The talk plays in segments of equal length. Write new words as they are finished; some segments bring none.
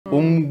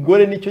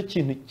umugore nicyo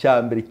kintu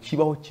cya mbere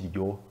kibaho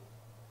kiryoha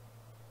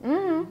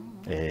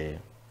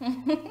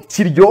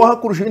kiryoha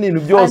kurusha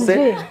ibintu byose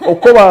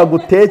uko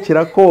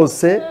bagutekera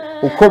kose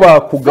uko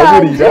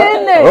bakugaburira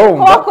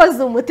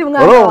wakoze umuti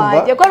mwana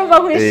wanjye ko numva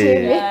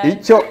kwishimiye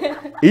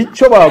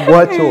icyo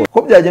baguha cyo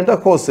ko byagenda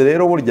kose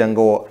rero burya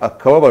ngo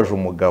akababaje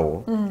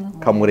umugabo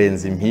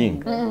kamurenza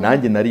impinga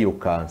nanjye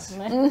narirukanse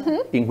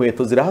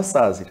inkweto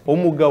zirahasazira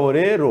umugabo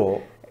rero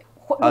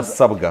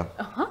asabwa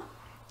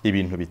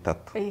ibintu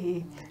bitatu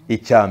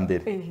icya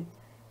mbere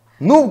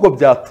nubwo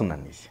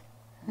byatunaniye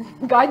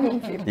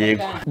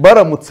yego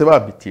baramutse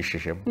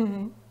bampitishijemo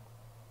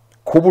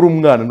kubura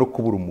umwana no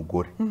kubura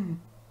umugore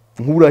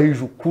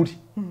nkurahije ukuri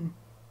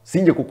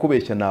sinjye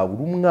kukubeshya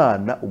nabura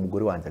umwana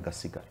umugore wanjye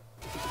agasigara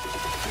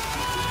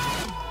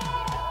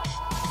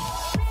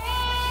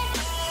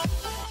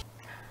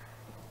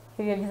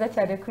ibihe byiza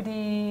cyane kuri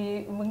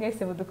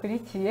mwese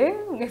mudukurikiye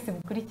mwese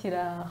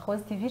mukurikira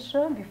Host TV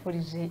Show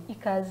mbifurije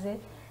ikaze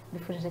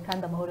mbifurije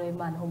kandi amahoro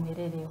y'Imana aho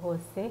muherereye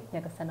hose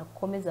nyagasana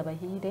gukomeza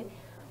abahire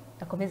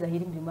akomeza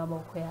ahira imirimo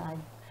y'amaboko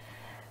yanyu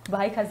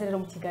bahaye ikaze rero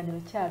mu kiganiro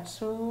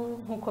cyacu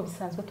nk'uko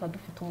bisanzwe tuba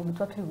dufite umuntu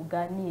tuba turi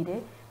buganire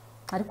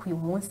ariko uyu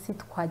munsi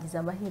twagize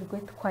amahirwe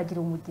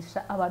twagira umugisha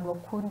abantu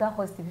bakunda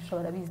Host TV Show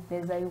barabizi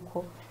neza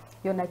yuko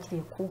iyo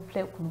nakiriye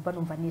couple ukumva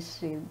numva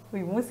nishimye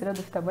uyu munsi rero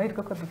dufite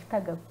amahirwe ko dufite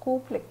aga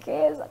couple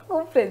keza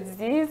couple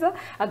nziza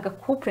aga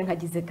couple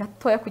nkagize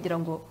gatoya kugira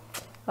ngo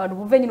abantu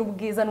bumve nyine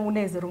ubwiza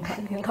n'umunezero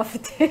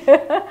nkafite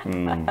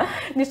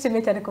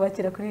nishimiye cyane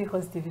kubakira kuri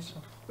Host TV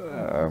Show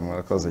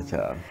murakoze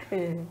cyane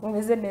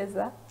mumeze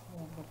neza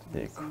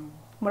yego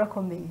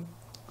murakomeye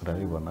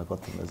urabibona ko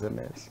tumeze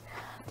neza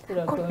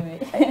turakomeye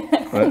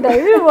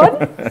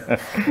ndabibona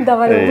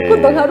ndabareba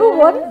urukundo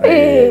nkarubona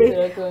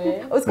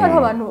uziko hariho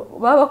abantu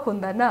baba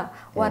bakundana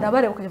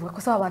wanabareba ukavuga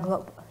ko abantu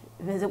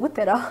beze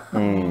gutera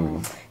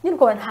nyine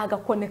ko nta ga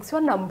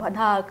connection namba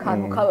nta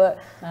kantu kaba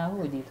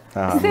ntahurira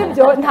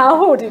sibyo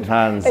ntahurira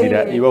nta nzira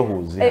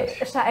ibahuza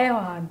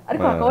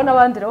ariko bakabona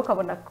abandi rero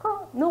ukabona ko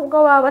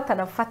nubwo baba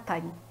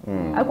batanafatanye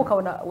ariko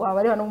ukabona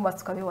wabareba no mu maso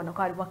ukabibona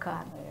ko harimo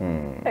akantu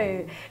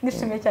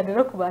nishimiye cyane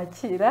rero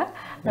kubakira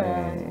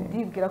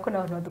ndibwira ko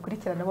n'abantu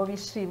badukurikirana nabo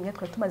bishimye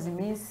twari tumaze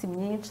iminsi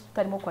myinshi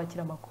tutarimo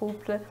kwakira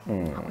amakouple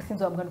ariko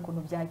sinzi wambwa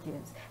n'ukuntu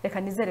byagenze reka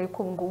nizere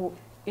ko ubu ngubu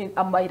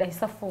amayira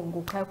ahise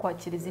afunguka yo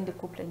kwakira izindi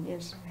couple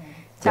nyinshi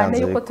cyane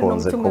yuko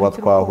tunomutse kuba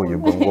twahuye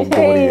ubwo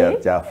burya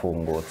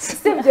byafungutse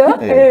sibyo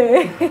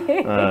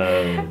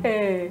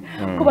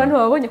ku bantu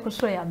babonye ku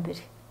nshuro ya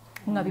mbere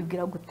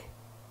mwabibwira gute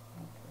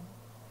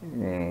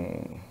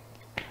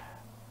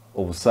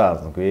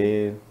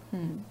ubusanzwe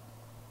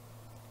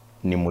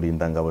ni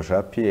Murindangabo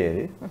Jean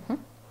Pierre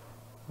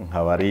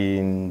nkaba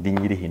ari ndi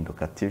nyiri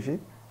Hinduka TV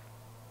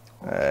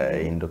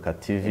Hinduka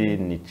TV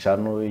ni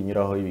channel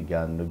inyuraho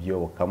ibiganiro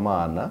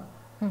by'obokamana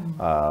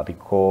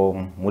ariko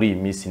muri iyi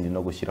minsi ndi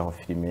no gushyiraho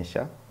filime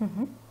nshya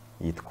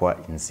yitwa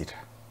Inzira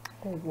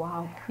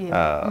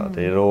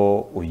rero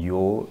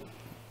uyu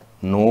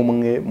ni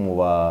umwe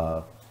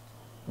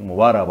mu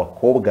bari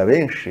abakobwa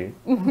benshi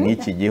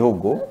n'iki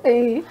gihugu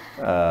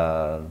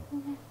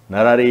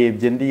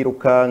nararebye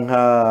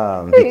ndirukanka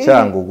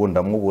Cyangugu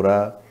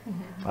ndamubura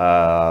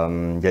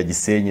njya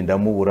Gisenyi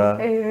ndamubura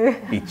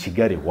i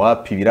Kigali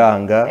wapi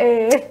biranga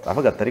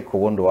avuga ati ariko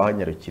ubundi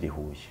wahanyarukira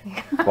Huye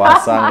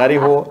wasanga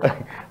ariho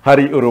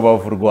hari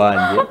urubavu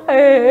rwanjye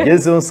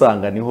ngezeho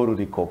nsanga niho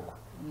ruri koko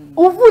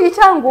uvuye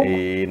Cyangugu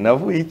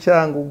navuye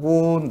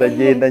Cyangugu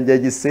ndagenda njya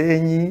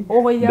Gisenyi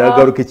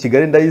ndagaruka i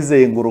Kigali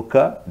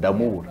ndayizenguruka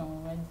ndamubura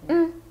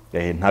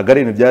ntago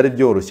ari ibintu byari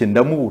byoroshye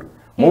ndamubura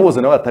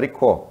mubuze nawe atari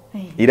ko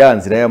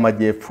iranzira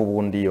y'amajyepfo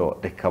ubundi yo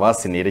reka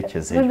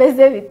basinerekeze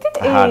bimeze bite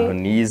ahantu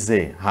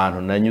nize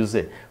ahantu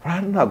nanyuze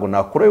ntago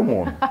nakurayo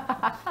umuntu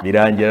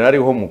birangira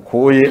ariho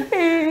mukuye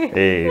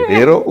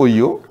rero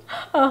uyu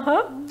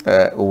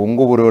ubu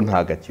ngubu rero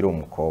ntago akiri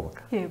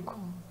umukobwa yego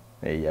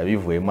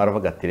yabivuyemo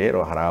aravuga ati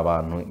rero hari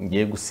abantu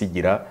ngiye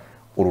gusigira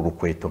uru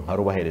rukweto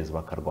nkarubahereza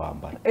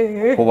bakarwambara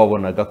ko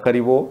babonaga ko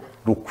ari bo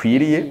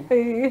rukwiriye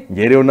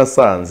ngiye rero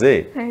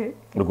nasanze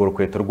urwo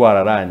rukweto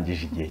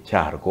rwararangije igihe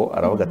cyarwo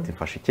aravuga ati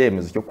mfashe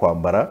icyemezo cyo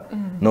kwambara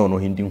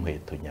noneho indi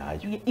nkweto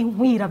nyayo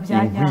inkwira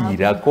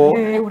inkwira ko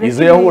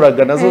izo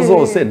yahuraga nazo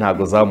zose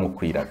ntago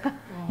zamukwiraga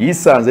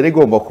yisanze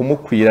rigomba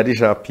kumukwira ari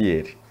Jean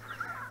Pierre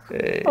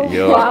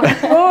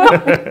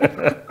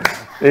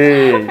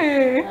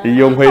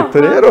iyo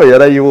nkweto rero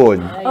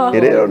yarayibonye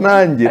rero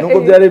nanjye nubwo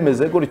byari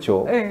bimeze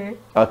gutyo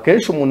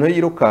akenshi umuntu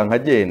yirukanka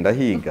agenda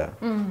higa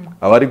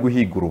aba ari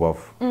guhiga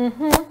urubavu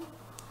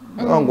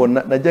ngo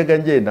najyaga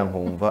ngenda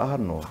nkumva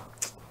hano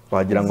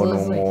wagira ngo ni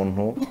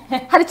umuntu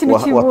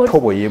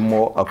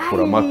watoboyemo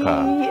akuramo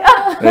akantu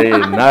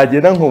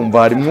nagenda nkumva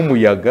harimo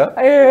umuyaga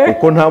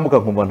kuko ntambuka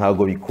nkumva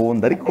ntago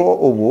bikunda ariko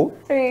ubu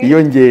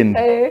iyo ngenda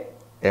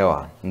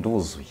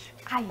nduzuye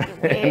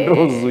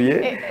nduzuye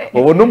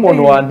ubu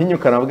n'umuntu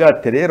wantinyukana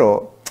bwate rero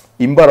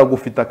imbaraga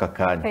ufite aka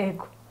kanya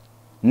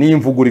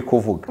n'imvugo uri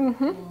kuvuga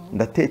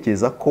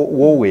ndatekereza ko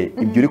wowe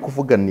ibyo uri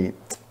kuvuga ni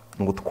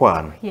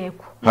ngutwana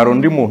yego hari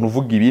undi muntu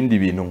uvuga ibindi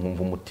bintu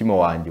nkumva umutima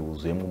wanjye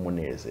wuzuyemo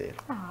umunezero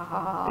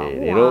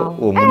rero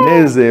uwo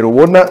munezero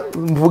ubona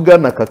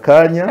mvugana aka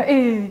kanya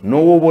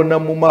n'uwo ubona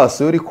mu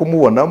maso uri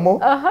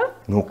kumubonamo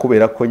ni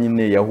ukubera ko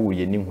nyine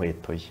yahuye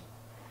n'inkweto ye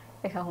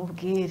reka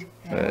nkubwire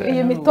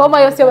iyi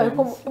mitoma yose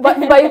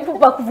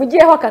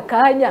bakuvugiyeho aka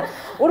kanya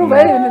urumva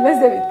ari ibintu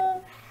bimeze bite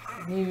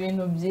ni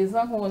ibintu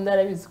byiza nkunda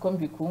arabizi ko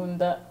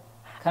mbikunda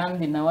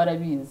kandi nawe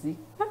arabizi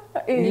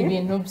ni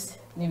ibintu bye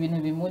ni ibintu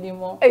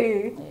bimurimo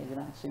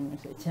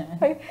biranshimisha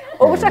cyane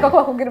uba ushaka ko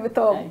bakubwira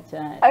imitoma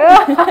cyane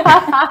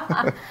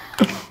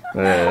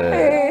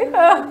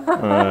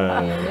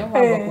niyo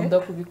mpamvu akunda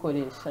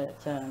kubikoresha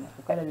cyane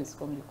kuko arabizi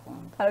ko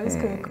mbikunda arabizi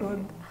ko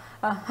mbikunda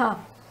aha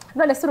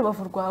none se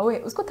urubavu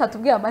rwawe uzi ko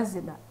utatubwiye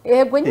amazina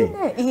yego nyine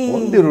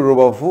ubundi uru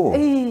rubavu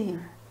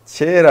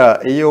kera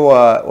iyo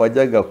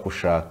wajyaga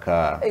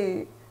gushaka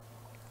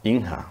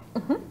inka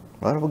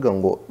baravuga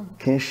ngo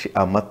kenshi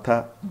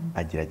amata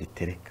agira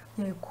gitereka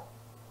yego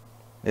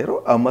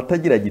rero amata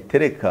agira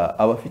gitereka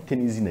aba afite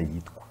n'izina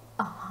yitwa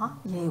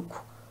yego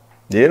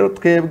rero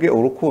twebwe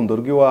urukundo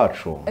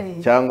rw'iwacu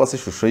cyangwa se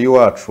ishusho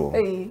y'iwacu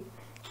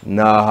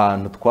ni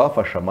ahantu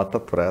twafashe amata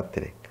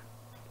turayatereka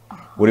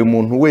buri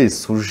muntu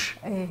wese uje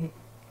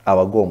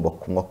aba agomba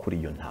kunywa kuri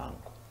iyo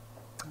ntango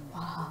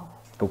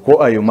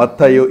kuko ayo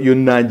mata yo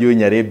nanjye iyo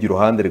nyarebye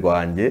iruhande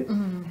rwanjye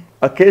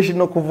akenshi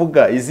no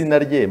kuvuga izina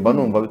rye mba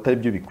numva bitari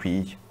byo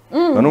bikwiye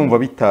mba numva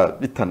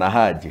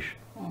bitanahagije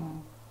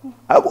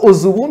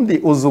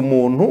uzi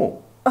umuntu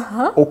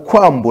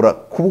ukwambura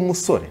kuba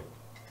umusore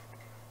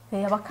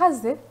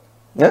abakaze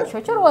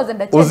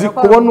uzi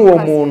kubona uwo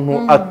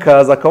muntu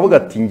akaza akavuga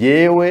ati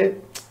ngewe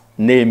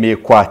nemeye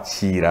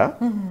kwakira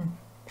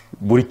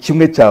buri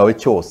kimwe cyawe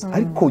cyose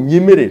ariko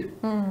nyemerere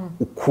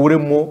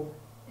ukuremo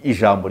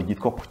ijambo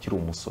ryitwa ko ukiri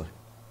umusore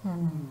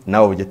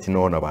nawe ujya ati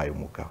none abaye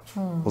umugabo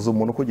uzi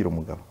umuntu kugira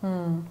umugabo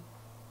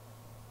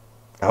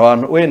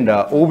abantu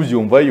wenda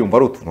ubyumva yumva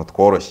ari utuntu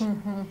tworoshye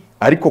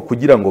ariko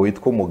kugira ngo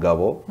witwe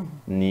umugabo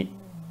ni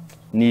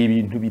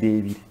ibintu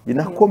birebire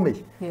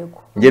binakomeye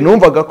njye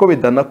numvaga ko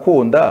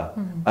bidanakunda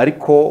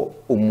ariko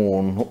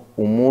umuntu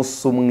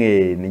umunsi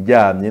umwe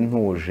ndyamye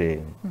ntuje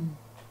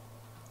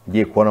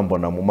ngiye kubona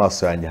mbona mu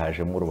maso yanjye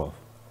hajemo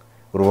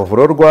urubavu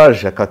rero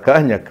rwaje aka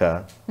kanya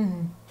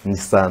ni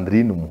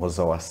Sandrine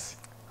umuhoza wa se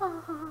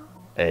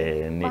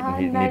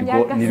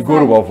ni rwo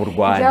rubavu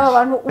rwanjye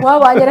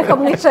wabanye reka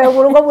mwicaye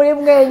mu rugo muri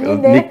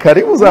mwenyine ni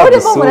karibu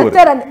uzadusura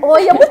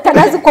oya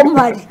mutanazi ko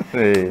mpari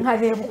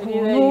nkareba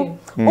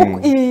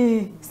ukuntu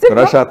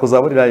urashaka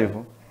uzaba uri live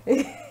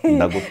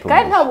ndagutuma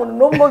kandi nta muntu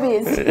n'umwe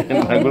ubizi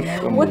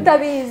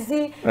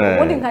mutabizi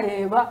ubundi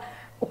nkareba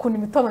ukuntu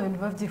imitoma ibintu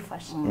biba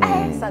byifashe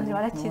Sandrine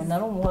barakize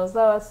nari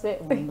umuhoza wa se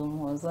ubundi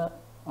umuhoza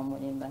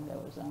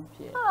Amurindangabo Jean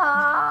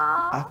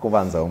Pierre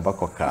kubanza wumva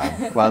ko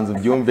kantu banza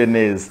ubyumve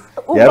neza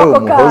yari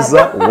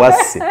umuhoza wa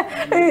se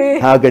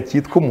ntago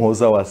akitwa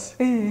umuhoza wa se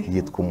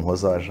yitwa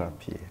umuhoza wa Jean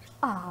Pierre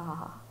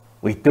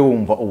uhite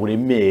wumva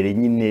uburemere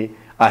nyine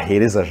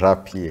ahereza Jean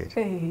Pierre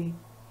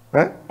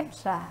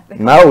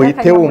nawe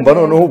uhite wumva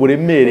noneho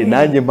uburemere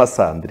nanjye mpa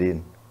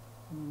Sandrine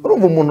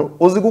urumva umuntu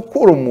uzi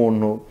gukura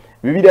umuntu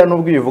Bibiliya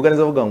nubwo ibivuga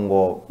neza avuga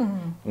ngo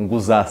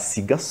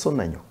uzasiga so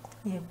na nyoko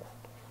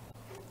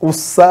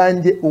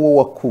usange uwo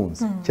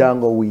wakunze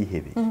cyangwa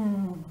wihebeye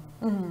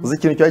uzi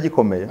ikintu cyari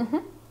gikomeye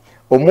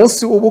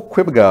umunsi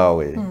w'ubukwe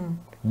bwawe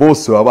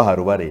bose baba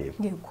bahari ubareba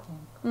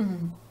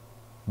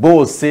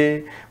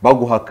bose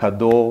baguha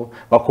kado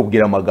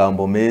bakubwira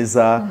amagambo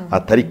meza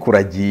atari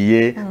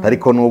kuragiye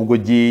ariko nubwo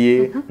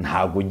ugiye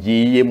ntabwo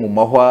ugiye mu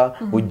mahwa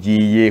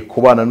ugiye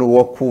kubana n'uwo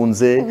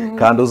wakunze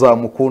kandi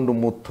uzamukunda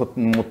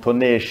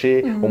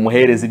umutoneshe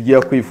umuhereza ibyo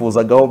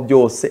yakwifuzagaho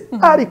byose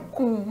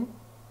ariko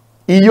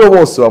iyo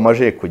bose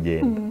bamaje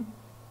kugenda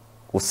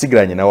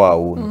usigaranye na wa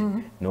wundi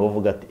niwo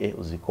uvuga ati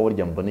uzi ko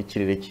burya mbona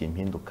ikirere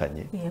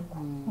kimpindukanye yego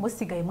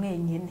musigaye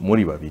mwenyine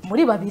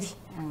muri babiri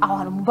aho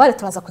hantu mubare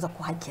turaza kuza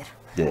kuhagera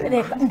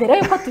mbere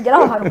yuko tugera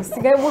aho hantu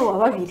musigaye muri wa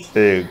babiri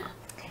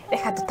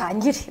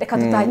reka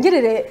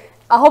dutangirire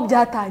aho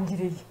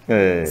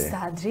byatangiriye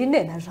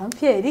Sandrine na Jean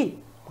Pierre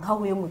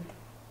mwahuye mute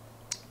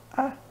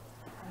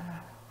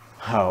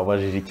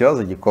wabajije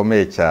ikibazo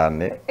gikomeye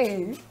cyane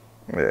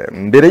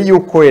mbere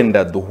y'uko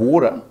wenda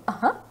duhura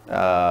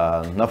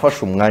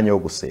nafashe umwanya wo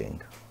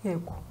gusenga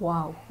yego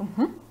wawe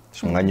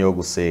umwanya wo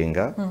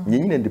gusenga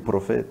nyine ndi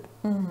porofete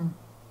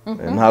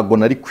ntabwo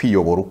nari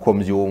kwiyobora uko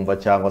mbyumva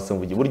cyangwa se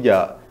mvuge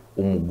burya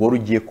umugore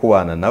ugiye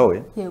kubana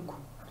nawe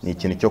ni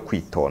ikintu cyo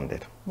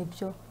kwitondera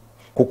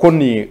kuko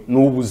ni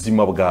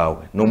ubuzima bwawe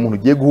ni umuntu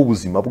ugiye guha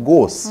ubuzima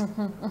bwose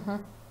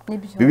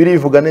Bibiliya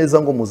ivuga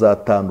neza ngo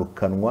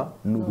muzatandukanwa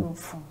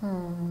n'urupfu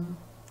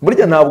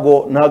burya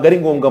ntabwo ari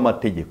ngombwa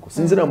amategeko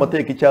sinzi nayo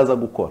amategeko icyo aza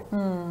gukora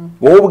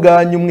wowe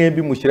ubwanyu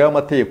mwembi mushyiraho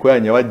amategeko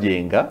yanyu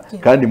abagenga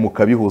kandi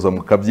mukabihuza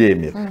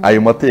mukabyemera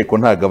ayo mategeko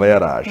ntabwo aba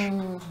yaraje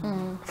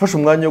fashe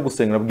umwanya wo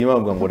gusenga bw'Imana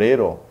ngo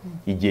rero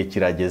igihe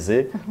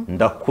kirageze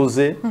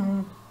ndakuze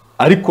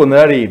ariko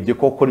nararebye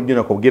koko nibyo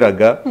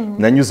nakubwiraga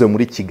nanyuze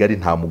muri Kigali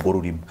nta mugore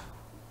urimo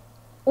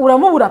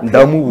uramubura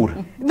ndamubura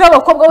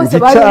n'abakobwa bose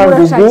bari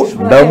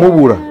Cyangugu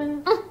ndamubura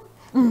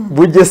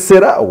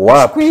Bugesera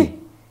wapi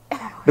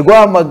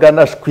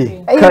Rwamagana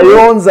shwi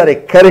Kayonza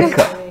reka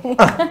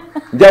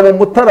njya mu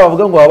Mutara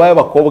bavuga ngo habaye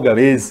abakobwa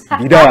beza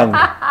biranga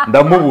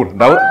ndamubura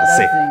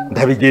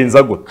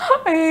ndabigenza gute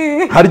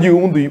harya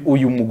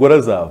uyu mugore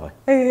azava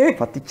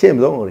fata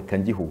icyemezo ngo reka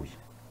ngihuye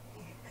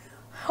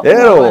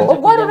rero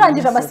ubwo wari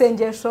urangije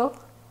amasengesho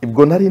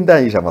ibwo nari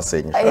ndangije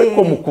amasengesho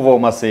ariko mu kuva mu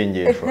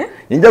masengesho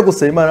njya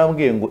gusaba Imana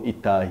ambwiye ngo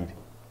itahire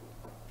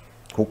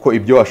kuko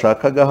ibyo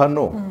washakaga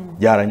hano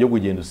byarangiye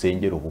kugenda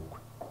usengera ubukwe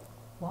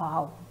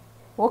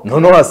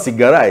noneho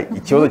hasigara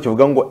ikibazo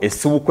kivuga ngo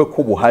ese ubukwe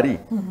ko buhari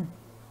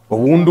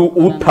ubundi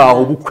utaha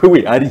ubukwe we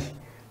ari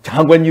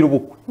cyangwa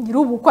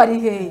nyir'ubukwe ari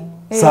hehe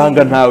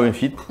sanga ntawe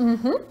mfite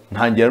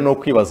ntangira no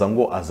kwibaza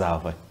ngo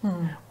azava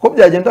ko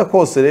byagenda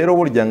kose rero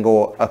burya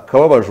ngo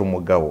akababaje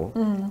umugabo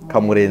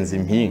kamurenza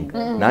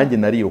impinga nanjye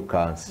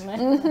narirukanse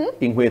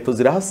inkweto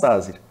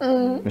zirahasazira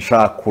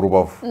nshaka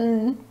urubavu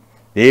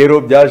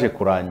rero byaje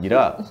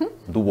kurangira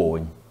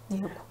ndubonye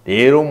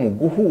rero mu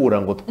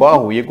guhura ngo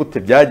twahuye gute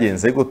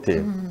byagenze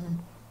gute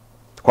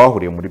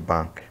twahuriye muri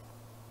banki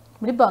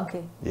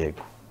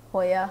yego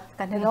oya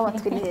kantega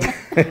amatwi neza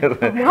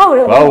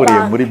bahuriye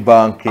muri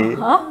banki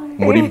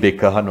muri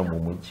beka hano mu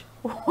mujyi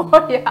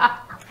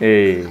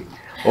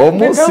uwo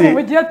munsi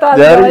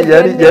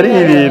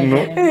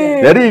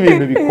yari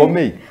ibintu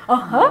bikomeye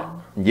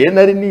ngewe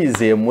nari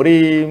nizeye muri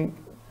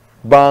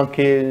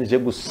banki nje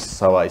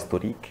gusaba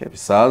historique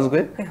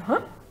bisanzwe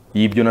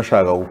y'ibyo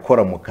nashakaga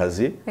gukora mu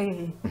kazi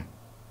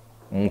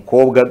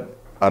umukobwa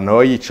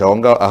nawe yicaye aho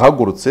ngaho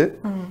ahagurutse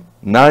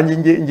nanjye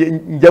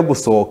njya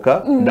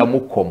gusohoka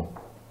ndamukoma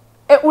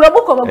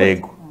uramukoma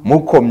yego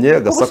mukomye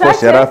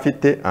agasakoshi yari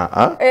afite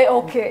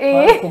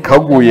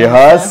kaguye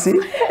hasi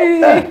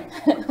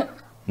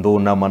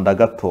ndunama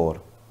ndagatora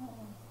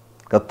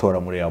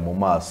mureba mu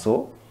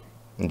maso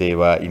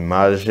ndeba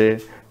imaje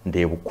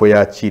ndeba uko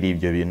yakiriye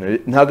ibyo bintu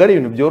ntabwo ari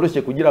ibintu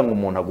byoroshye kugira ngo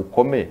umuntu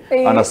agukome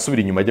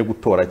anasubire inyuma ajye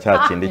gutora cya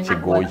kindi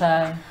kigoye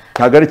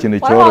ntabwo ari ikintu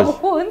cyoroshye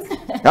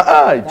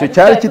icyo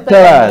cyari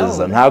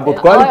kitaraza ntabwo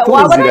twari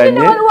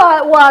tuziranye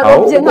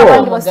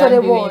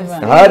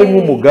harimo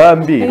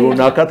umugambi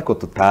runaka ariko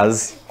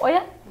tutazi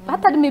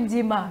hatarimo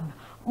iby'Imana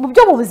mu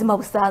byo mu buzima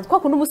busanzwe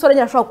kuko n'umusore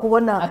nyine ashobora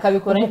kubona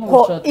akabikora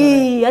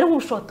nk'ubushotoranyi ari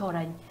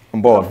nk'ubushotoranyi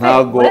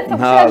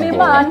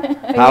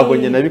ntabwo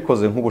njye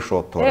nabikoze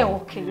nk'ubushotoranyi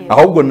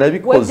ahubwo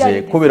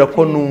nabikoze kubera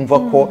ko numva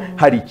ko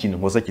hari ikintu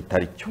nkoze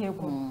kitari cyo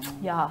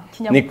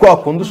ni kwa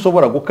kundi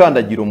ushobora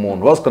gukandagira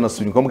umuntu waza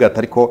ukanasubira ukamubwira ati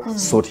ariko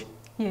sori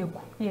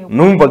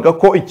numvaga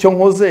ko icyo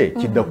nkoze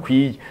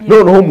kidakwiye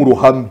noneho mu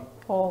ruhame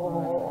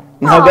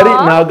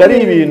ntabwo ari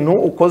ibintu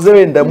ukoze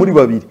wenda muri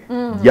babiri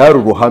byari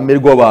uruhame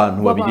rw'abantu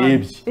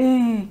babirebye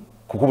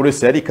kuko buri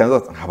wese yarikanze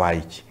nkabaye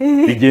iki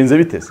bigenze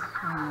biteze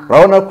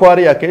urabona ko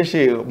hari akenshi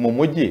mu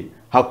mujyi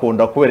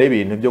hakunda kubera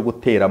ibintu byo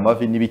gutera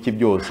amavi n'ibiki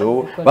byose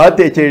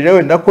batekereje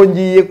wenda ko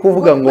ngiye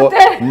kuvuga ngo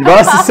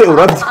basi se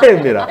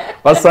urabyemera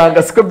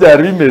basanga siko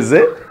byari bimeze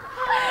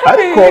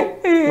ariko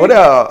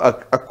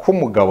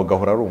ak'umugabo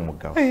gahora ari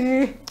umugabo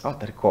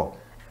ariko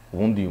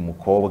ubundi uyu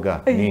mukobwa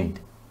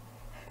ninde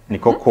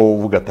niko ko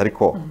uvuga ati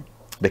ariko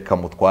reka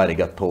mutware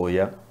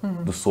gatoya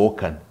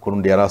dusohokane ko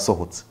undi yari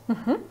asohotse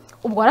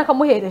ubwo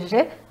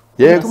arakamuhereje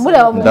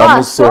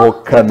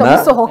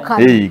ndamusohokana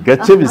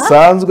gake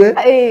bisanzwe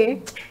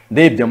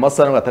ndebye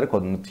amasaha ariko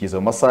tugeze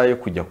mu masaha yo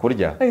kujya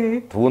kurya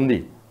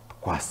tubundi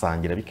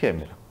twasangira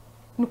bikemera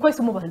niko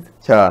wese umubaza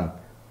cyane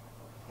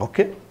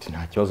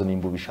nta kibazo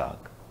nimba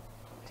ubishaka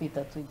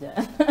twita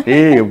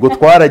tujyana ubwo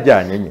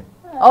twarajyanye nye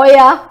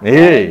oya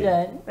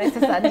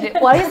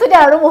wahise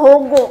ujyana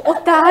n'umuhungu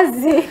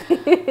utazi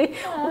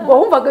ubwo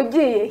wumvaga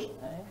ugiye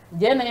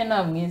njyewe nayo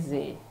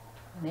namwizeye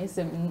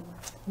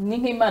ni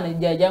nk'Imana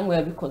yajya ngo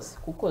yabikoze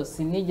kuko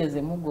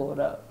sinigeze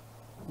mugora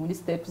muri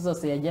step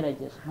zose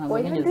yagerageje ntabwo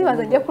nigeze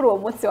ndibaza njye kuri uwo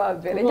munsi wa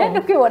mbere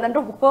njye kwibona ndi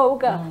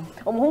umukobwa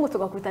umuhungu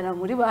tugakubitana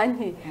muri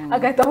banki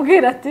agahita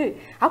ambwira ati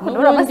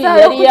n'ubundi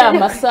yari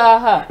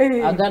amasaha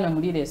agana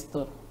muri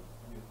resitora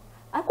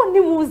ariko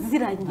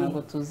ntimuziranye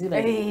ntabwo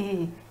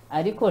tuziranye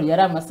ariko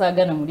yari amasaha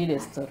agana muri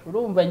resitora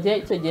urumva njye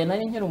icyo gihe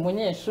nari nkiri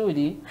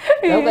umunyeshuri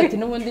ndavuga ati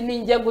n'ubundi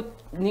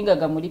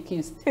nigaga muri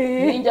kisite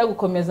ninjya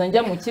gukomeza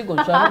njya mu kigo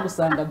nshaka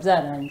gusanga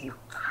byarangiye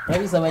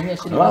urabizi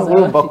abanyeshuri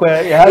urumva ko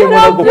harimo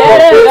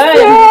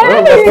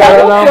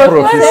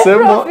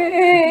no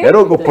yari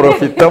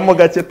uguporofitamo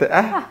gake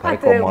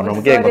ariko umuntu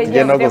mbwiye ngo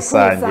tujye no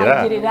gusangira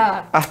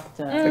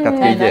reka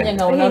twigenge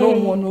nkabona ari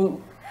umuntu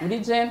uri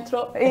gentro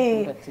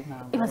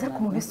ibaze ko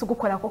umuntu wese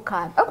ugukora ako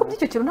kantu ariko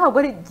by'icyo kintu ntabwo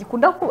ari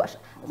gikunda kubasha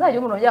azajya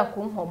umuntu yajya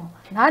kunkoma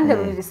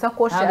ntanterurire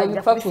isakoshi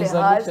ajya kuri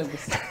hasi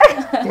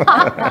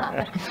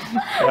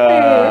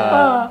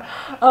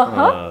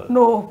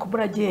nuko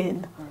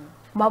muragenda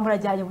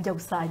murajyanye mujya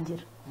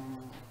gusangira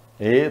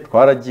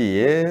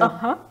twaragiye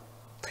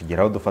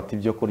tugera aho dufata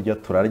ibyo kurya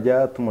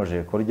turarya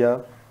tumaze kurya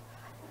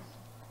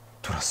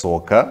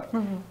turasohoka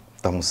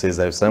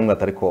ndamusezera bisanzwe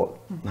ariko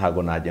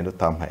ntabwo nagenda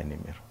utampaye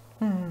nimero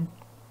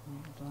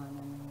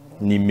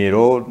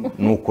nimero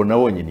nuko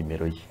nabonye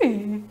nimero ye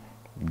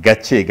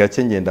gake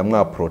gake ngenda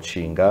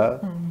mwaprocinga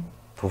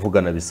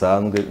tuvugana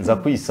bisanzwe nza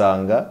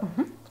kwisanga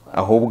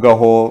ahubwo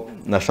aho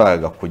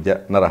nashakaga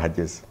kujya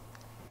narahageze.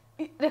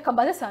 Reka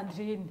mbaze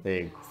Sandrine.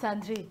 Yego.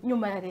 Sandrine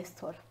nyuma ya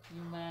restaurant.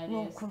 nyuma ya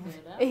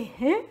resitora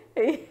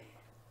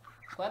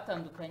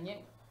twatandukanye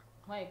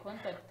ntwaye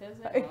kontakite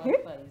ze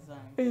abatwaye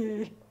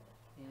izanjye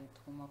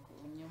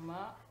nyuma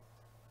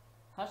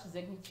hashize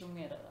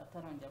nk'icyumweru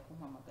atarongera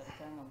kumpamagara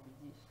cyangwa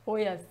mvugisha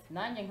oya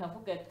nanjye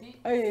nkavuga ati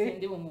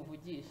sindi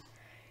bumuvugisha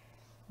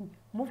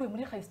muvuye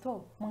muri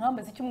restaurant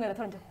mwambaze icyumweru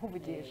atarongera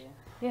kukuvugisha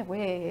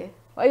yewe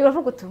ayo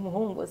bavuga uti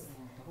umuhungu se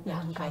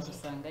yangaye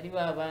usanga ari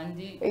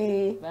babandi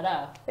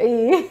baraho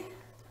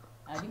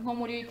ari nko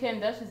muri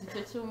weekend hashize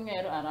icyo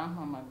cyumweru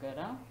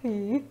arampamagara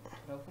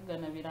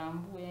turavugana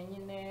birambuye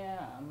nyine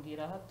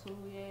ambwira aho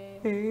atuye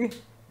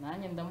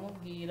nanjye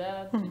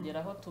ndamubwira tugera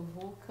aho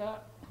tuvuka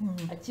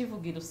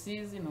akivuga i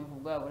Rusizi numva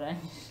ubwabo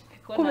burangije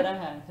ko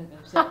narahangaga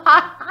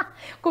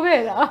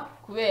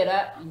kubera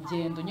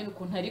ingendo nyine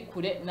ukuntu ari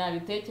kure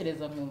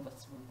nabitekereza mwumva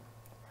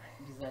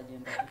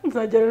bizagenda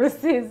nzagera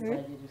Rusizi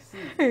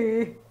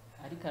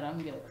ariko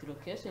arambwira ati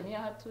location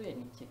y'aho atuye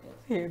ni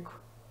Kigali. Yego.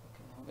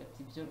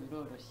 Ati ibyo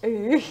biroroshye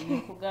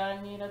ni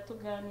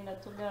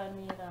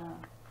tuganira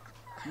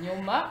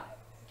nyuma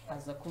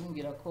aza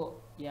kumbwira ko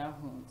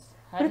yankunze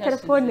kuri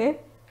telefone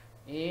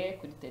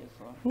kuri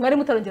telefone mwari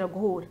mutarongera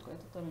guhura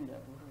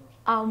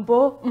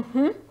ambo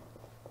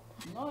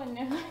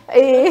none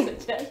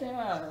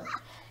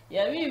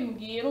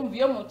yabimbwiye urumva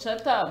iyo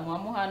mucata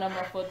muhamuhana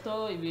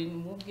amafoto ibintu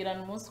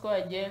mubwirana umunsi ko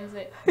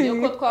wagenze iyo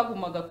ko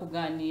twagumaga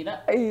kuganira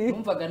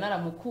numvaga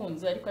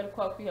naramukunze ariko ari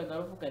kwakwihaga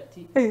avuga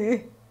ati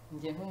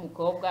njye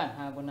nk'umukobwa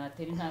ntabwo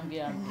natera intambwe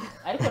yanjye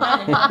ariko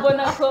nanjye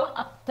mbona ko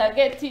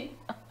tageti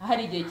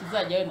hari igihe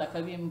kizajya wenda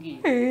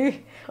akabimbwira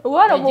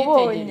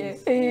waramubonye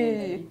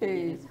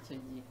icyo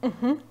gihe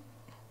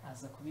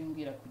aza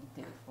kubimbwira kuri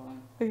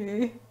telefone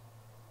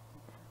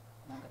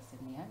nagase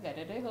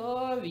nihagarareho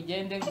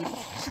bigende gutya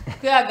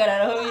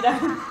kwihagararaho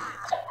biranga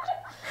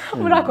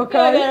muri ako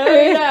kanya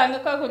biranga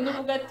kako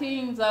nduvuga ati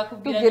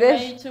nzakubwira nyuma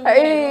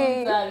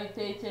y'icyumweru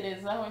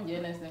nzabitekerezaho njye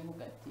nase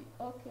mvuga ati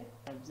okay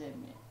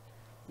abyemeye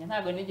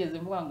ntabwo nigeze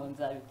mvuga ngo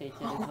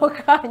nzabitekereza ako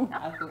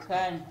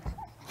kanya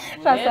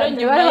rero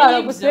nyuma bari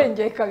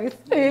baragusengeye kabisa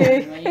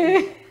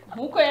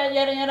nkuko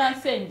yari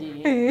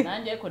yaransengeye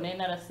nanjye ko nayo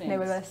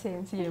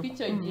narasengeye kuko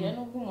icyo gihe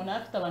nubwo umuntu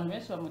afite abantu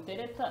benshi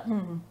bamutereta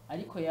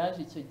ariko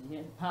yaje icyo gihe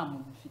nta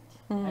muntu ufite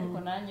ariko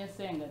nanjye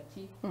senga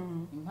ati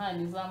impano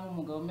izamo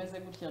umugabo umeze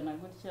gutya na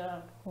gutya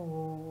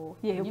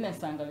nyine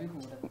nsanga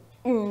bihura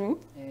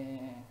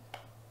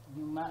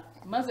nyuma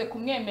maze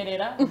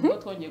kumwemerera ubwo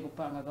twongeye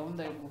gupanga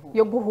gahunda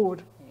yo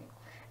guhura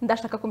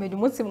ndashaka kumenya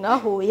umunsi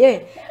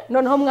mwahuye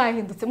noneho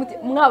mwahindutse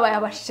mwabaye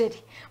abasheri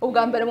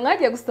ubwa mbere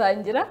mwagiye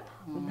gusangira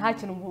nta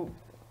kintu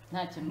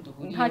na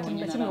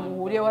kimwe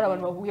muhuriye wari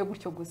abantu bahuye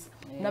gutyo gusa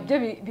nabyo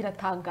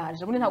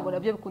biratangaje muri ntabwo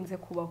nabyo bikunze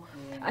kubaho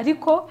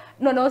ariko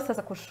noneho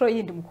sasa ku nshuro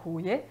yindi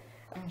mukuye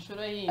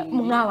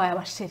mwabaye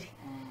abasheri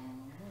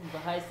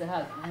bahise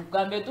haza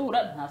ubwa mbere duhura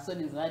nta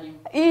soni zarimo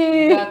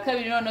bwa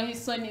kabiri noneho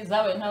isoni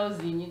zabaye ntaho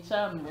zinyica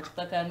ngo mfite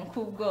akantu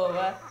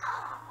k'ubwoba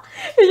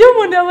iyo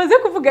umuntu yamaze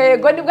kuvuga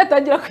yego nibwo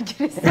atangira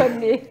kugira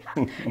isoni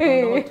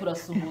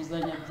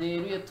turasuhuzanya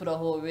byeruye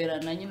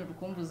turahoberana nyine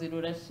urukumbuzi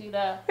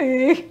rurashira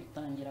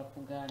dutangira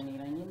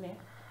kuganira nyine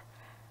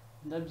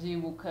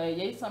ndabyibuka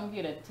yahise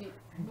ambwira ati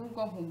nubwo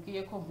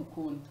nkubwiye ko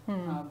nkukunda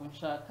ntabwo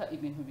nshaka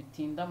ibintu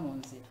bitinda mu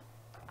nzira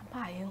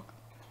mbaye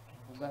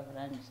ubwo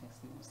barangije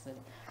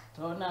simusare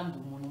turabona ndi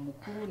umuntu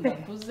mukuru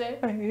ndakuze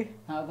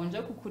ntabwo nje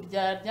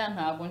kukuryarya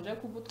ntabwo nje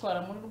kugutwara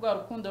muri rwa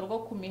rukundo rwo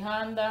ku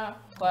mihanda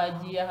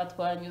twagiye aha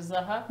twanyuze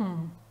aha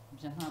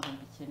ibyo ntabwo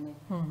mbikeneye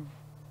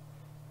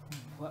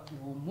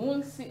uwo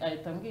munsi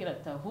ahita ambwira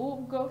ati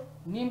ahubwo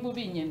nimba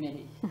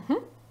ubinyemereye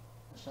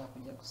ndashaka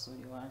kujya gusura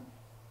iwanyu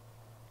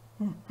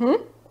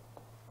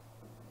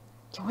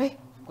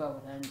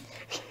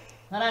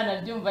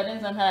ntaranabyumva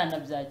neza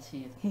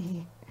ntaranabyakira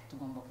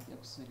tugomba kujya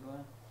gusura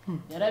iwanyu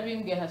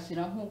yarabimbwiye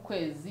hashira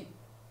nk'ukwezi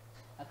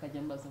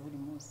akajya mbaza buri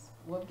munsi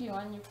wabwiye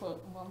iwanyu ko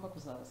ngomba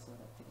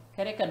kuzabasura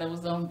kareka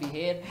nabuze aho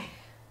mbihera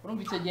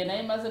urumva icyo gihe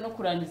nayo maze no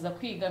kurangiza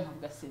kwiga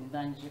nkavuga se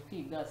ndangije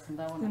kwiga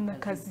sindabona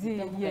akazi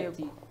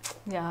yego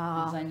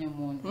uzanye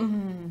umuntu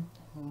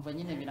nkumva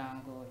nyine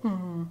birangoye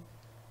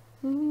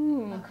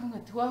akamwe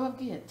ati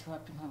wababwiye ati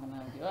wapi ntabwo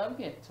nababwiye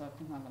wababwiye ati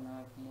wapi ntabwo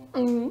nababwiye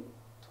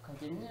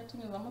tukajya nyine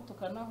tunyuzamo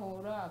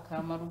tukanahura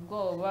akamara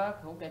ubwoba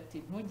akavuga ati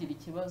ntugire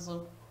ikibazo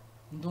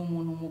ndi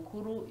umuntu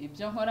mukuru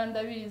ibyo nkora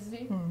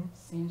ndabizi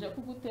sinje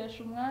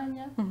kugutesha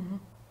umwanya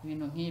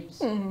ibintu nk'ibyo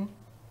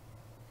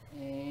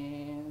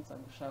nza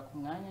gushaka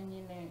umwanya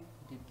nyine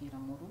mbibwira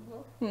mu rugo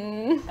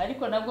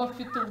ariko nabwo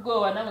mfite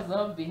ubwoba nabuze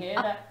aho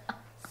mbihera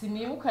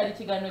sinibuka hari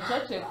ikiganiro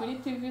cyaciye kuri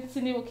TV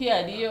sinibuka iyo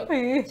ariyo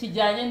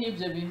kijyanye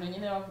n'ibyo bintu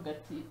nyine bavuga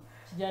ati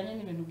kijyanye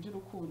n'ibintu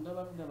by'urukundo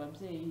bavuga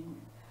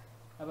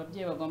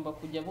ababyeyi bagomba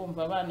kujya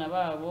bumva abana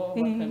babo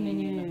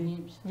bakamenya ibintu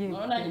nk'ibyo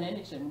none nanjye nari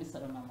nicaye muri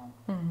salo na mama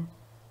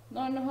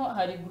noneho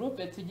hari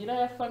groupe tugira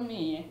ya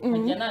famiye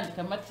nkajya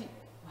nandika mati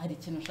hari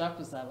ikintu ushaka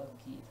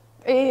kuzababwira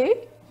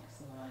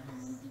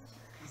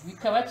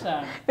bikaba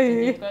cyane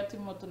tugiye twari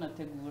turimo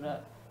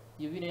tunategura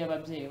yubire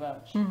y'ababyeyi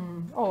bacu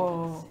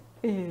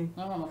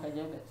mama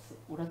akajya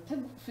avuga ati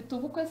ufite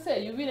ubukwe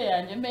se yubire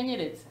yanjye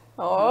mbenyeretse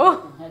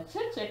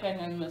nkaceceka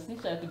nkanyuma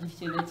sinshaka kugira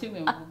ikintu na kimwe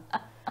mvuga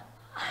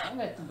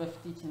avuga ati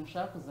bafite ikintu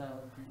ushaka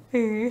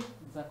kuzababwira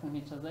nza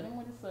kumwicaza ari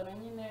muri salo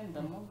nyine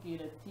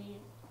ndamubwira ati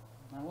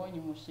nabonye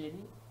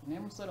umusheri niwe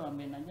musore wa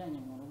mbere najyanye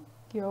mu rugo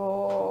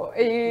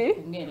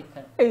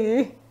kumwerekana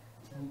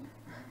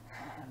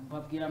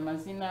mbabwira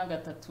amazina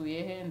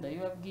gatatuye he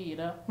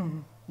ndabibabwira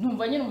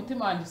numva nyine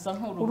umutima wanjye usa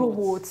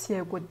nk'uruhutse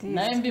yego disi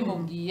nawe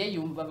mbimubwiye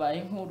yumva abaye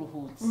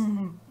nk'uruhutse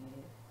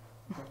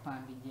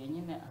gapanga igihe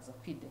nyine aza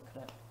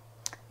kwidekarara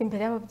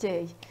imbere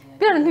y'ababyeyi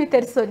biriya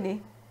ntibitera isoni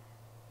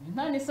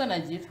nta n'isoni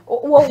agira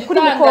uwo kuri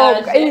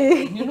mukobwa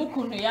ni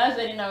n'ukuntu yaje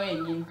ari na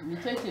wenyine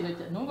nicyo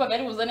kintu numvaga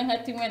ari buzane nka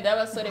timwenda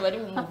y'abasore bari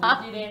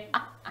bumuvugire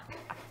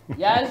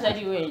yaje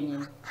ari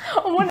wenyine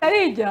umuntu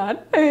arijyana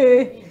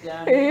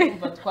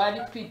urumva twari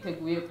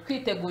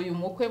twiteguye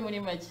umukwe muri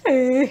make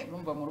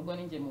urumva mu rugo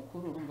ninjye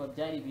mukuru urumva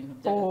byari ibintu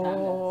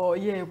by'agatangaza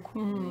yego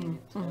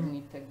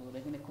turamwitegura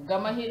nyine ku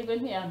bw'amahirwe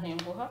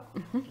ntiyantenguha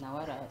nawe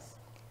araza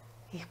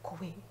yego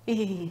we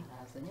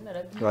araza nyine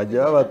arabyina bajya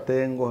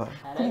babatenguha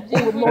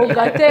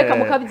mugateka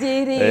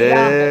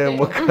mukabyirira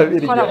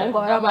mukabirya ngo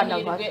ari abana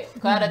bato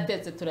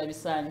twaratetse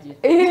turabisangira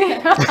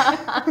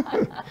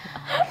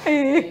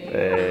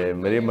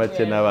muri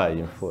make nabaye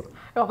imfura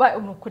wabaye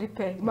umukuri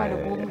pe imana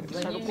guha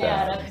umugisha nyine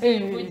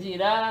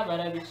arabyivugira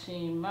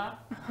barabishima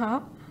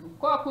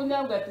kwa kundi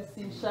yavuga ati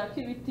sinshaka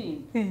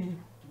ibitinda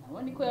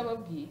nabo niko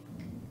yababwiye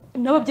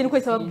n'ababyeyi niko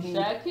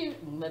yababwiye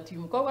ati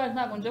uyu mukobwa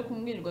ntabwo nje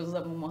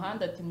kumwirirwaza mu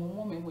muhanda ati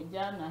mumume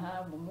mujyana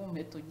aha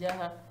mumume tujya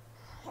aha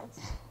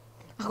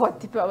aho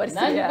ati pe abari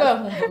nanjye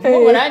seriya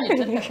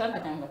muranyica kandi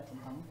ntabwo ati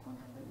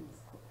ndamukunda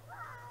ndabizi ko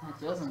nta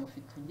kibazo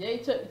mufite njye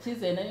icyo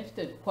icyizere nari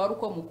mfite kwari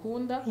uko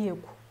mukunda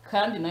yego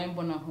kandi nawe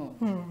mbona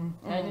nkunda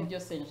kandi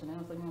byose nyine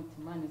nazo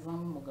n'umutima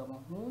nizamo umugabo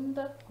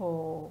nkunda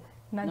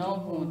nanjye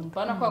nkunda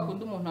bana kwa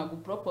kundi umuntu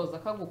agupropose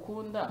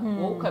akagukunda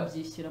wowe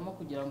ukabyishyiramo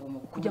kugira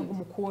ngo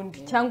umukunde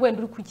cyangwa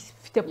wenda uri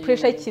ufite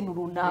pressure y'ikintu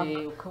runaka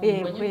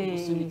ukabumva nyine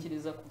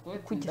gusubikiriza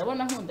kuko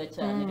ndabona nkunda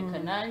cyane reka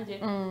nanjye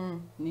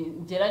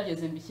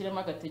ngerageze mbishyiremo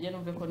agatege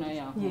numve ko nawe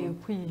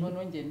yankunda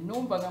noneho njye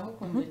numvaga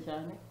mukunze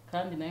cyane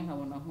kandi nawe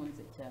nkabona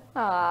nkunze cyane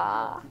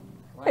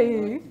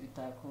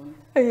bitakunda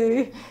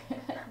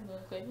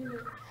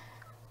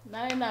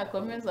nawe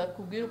nakomeza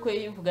kubwira uko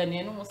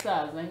yivuganiye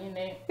n'umusaza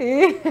nyine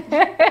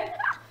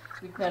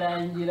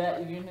bikarangira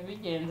ibintu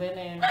bigenze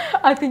neza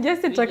ati njye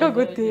sinshaka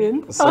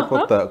gutinda ese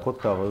ko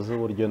twabuze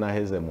uburyo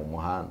naheze mu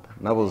muhanda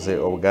nabuze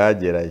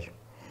ubwagerayo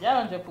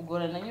byabanje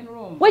kugorana nyine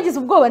urumva wagize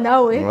ubwoba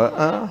nawe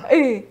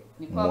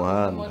ni kwa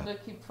kundi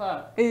imodoka ipfa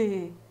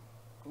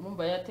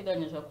urumva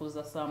yateganyije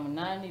kuza saa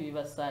 8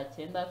 biba saa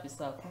 9 hafi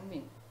saa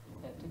 10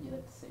 tugira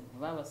ati se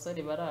ba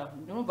basore baraho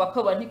urumva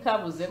ko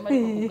bantikabuzemo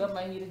ariko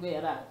kubw'amahirwe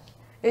yaraje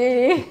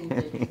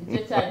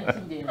nicyo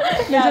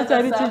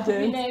cyari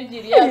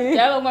cy'ingenzi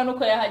byabanywa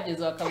nuko yahageze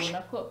bakabona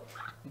ko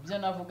ibyo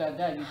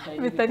navugaga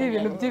bitari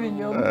ibintu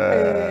by'ibinyoma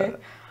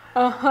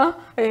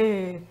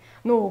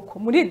nuko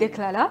muri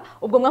deklara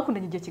ubwo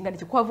mwakundanye igihe kingana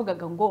iki ko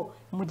wavugaga ngo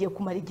mugiye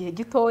kumara igihe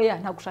gitoya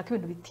ntabwo ushaka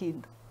ibintu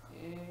bitinda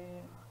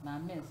ni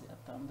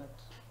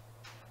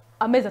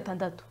amezi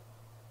 6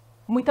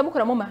 muhita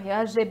mukoramo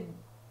mariage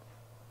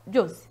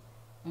byose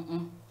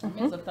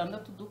amezi 6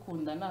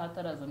 dukundana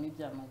hatarazamo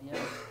ibya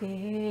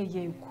mariage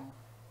yego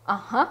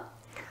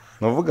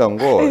navuga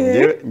ngo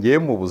ngiye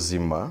mu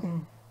buzima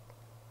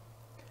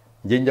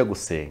ngiye njya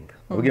gusenga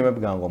ubwime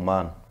bwa ngo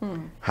mana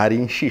hari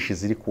inshishi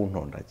ziri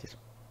kuntondagira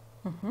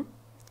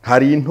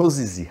hari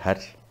intozi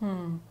zihari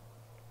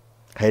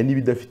hari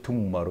n'ibidafite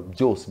umumaro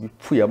byose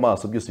bipfuye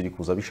amaso byose biri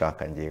kuza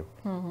bishaka ngewe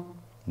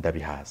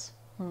ndabihaza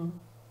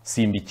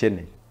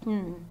simbikeneye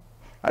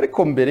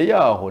ariko mbere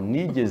yaho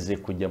nigeze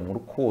kujya mu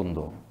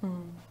rukundo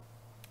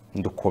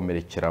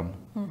ndukomerekeramo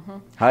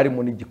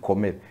harimo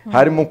n'igikomere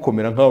harimo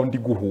gukomera nk'aho ndi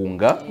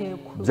guhunga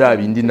bya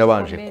bindi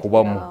nabanje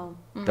kubamo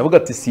ndavuga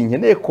ati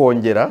sinkeneye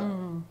kongera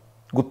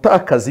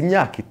gutakaza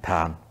imyaka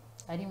 5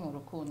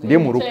 ndi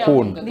mu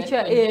rukundo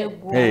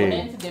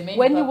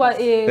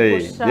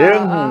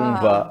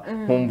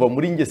nkumva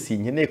muri njye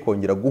sinkeneye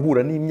kongera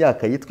guhura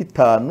n'imyaka yitwa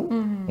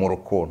 5 mu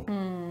rukundo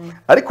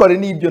ariko hari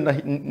n'ibyo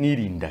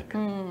nirindaga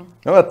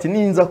nawe ati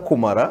ninza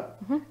kumara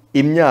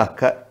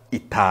imyaka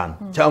 5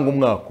 cyangwa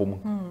umwaka umwe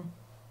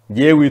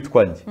ngiye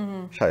witwa njye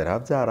shayira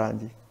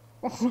byarangiye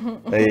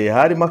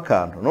harimo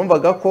akantu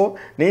numvaga ko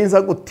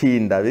ninza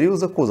gutinda biri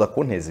buze kuza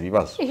kunteza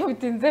ibibazo iyo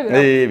bitinze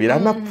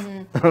biranapfa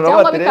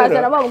cyangwa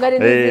bikazana babugari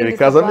n'izindi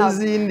bikazamo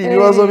izindi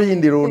bibazo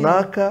bindi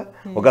runaka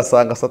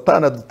ugasanga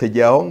satana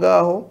dutegeye aho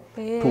ngaho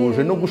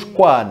tuje no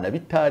gushwana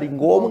bitari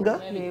ngombwa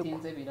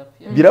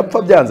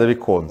birapfa byanze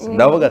bikonze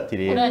ndavuga ati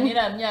rero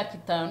uranyira myaka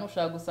 5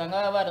 ushaka gusanga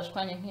baba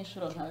barashwanye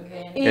nk'inshuro nka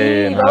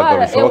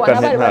ntabwo bishoboka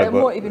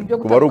ntabwo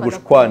kuba ari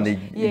ugushwana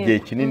igihe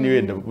kinini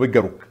wenda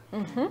bigaruka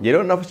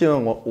rero navuze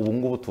ngo ubu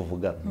ngubu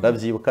tuvugana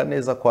ndabyibuka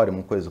neza ko ari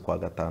mu kwezi kwa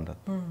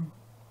gatandatu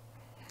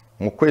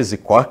mu kwezi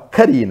kwa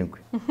karindwi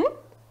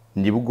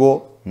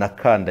nibwo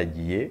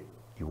nakandagiye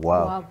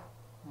iwabo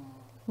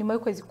nyuma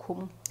y'ukwezi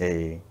kumwe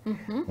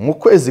mu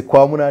kwezi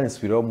kwa munani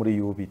nsubiraho muri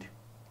yubire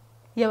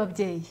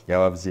y'ababyeyi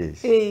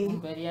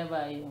bari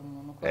yabaye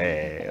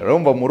umuntu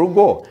urumva mu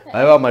rugo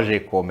bari bamaze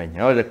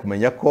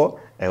kumenya ko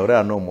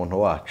uriya ni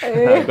umuntu wacu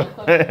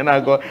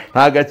ntabwo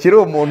akiri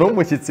umuntu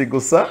w'umushyitsi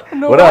gusa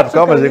uriya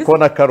twamaze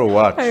kubona ko ari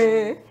uwacu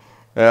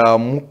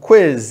mu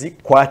kwezi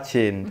kwa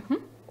 9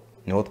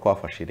 niho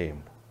twafashe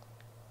irembo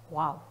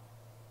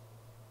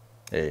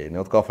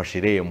niho twafashe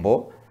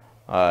irembo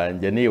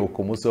njye nibuka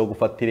umunsi wo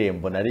gufata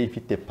irembo nari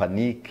ifite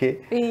panike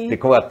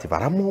reko bati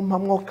baramumpa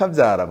mwoka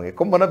byaramwe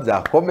ko mbona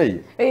byakomeye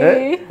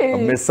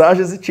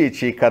mesaje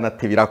zicicikana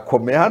ati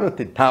birakomeye hano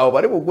ati ntawe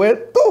bari buguhe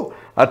tu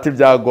ati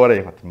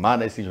byagoreye ati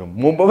mana isi jo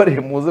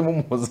mumbabarire muze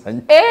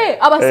mumuzanye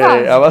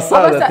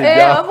abasaza ati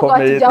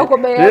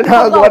byakomeye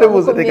ntago bari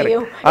buze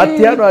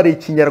ati hano hari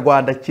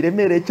ikinyarwanda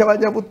kiremereye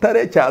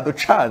cy'abanyabutare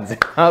cyaducanze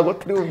ntago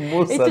turi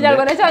umusane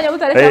ikinyarwanda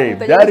cy'abanyabutare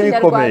byari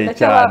bikomeye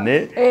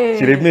cyane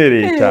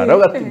kiremereye cyane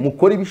aho ati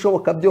mukora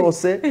ibishoboka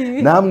byose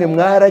namwe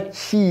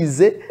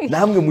mwarakize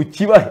namwe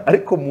mukibahe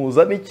ariko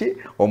muzana iki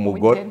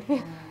umugore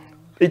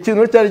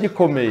ikintu cyari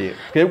gikomeye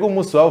twebwe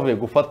umunsi bavuye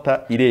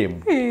gufata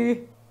irembo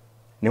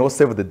niho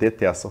save the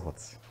date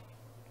yasohotse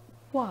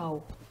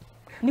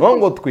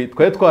ngo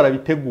twari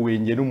twarabiteguye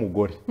nge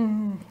n'umugore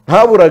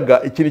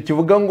ntaburaga ikintu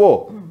kivuga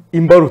ngo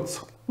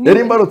imbarutso yari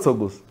imbarutso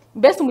gusa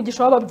mbese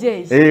umugisha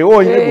w'ababyeyi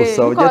wonyine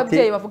gusa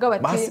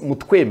basi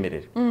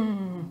mutwemerere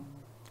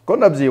ko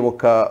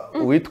nabyibuka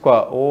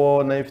witwa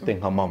uwo nayo ifite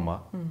nka mama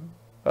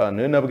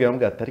niwe nabwira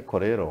mbwira ati ariko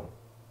rero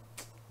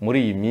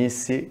muri iyi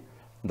minsi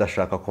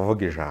ndashaka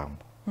kuvuga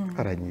ijambo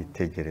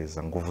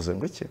aranyitegereza ngo uvuze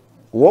ngo iki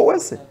wowe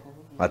se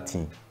ati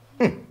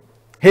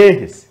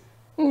hehe se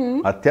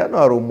ati hano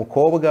hari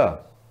umukobwa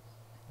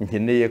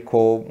nkeneye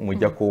ko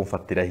mujya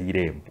kumfatiraho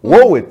irembo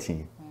wowe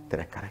ati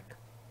terakaraka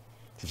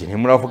ibyo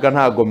ntimuravuga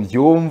ntabwo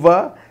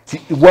mbyumva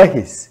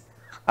wahese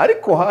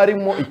ariko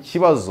harimo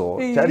ikibazo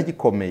cyari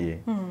gikomeye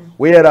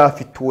we yari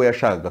afite uwo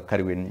yashakaga ko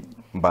ari we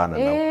mbana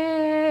nawe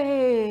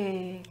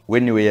we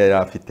niwe yari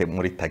afite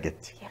muri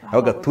tageti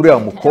avuga turiya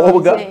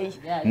mukobwa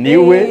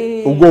niwe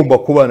ugomba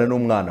kubana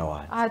n'umwana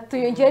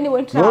wanjye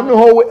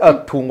noneho we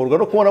atungurwa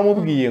no kubona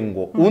amubwiye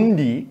ngo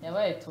undi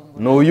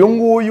ni uyu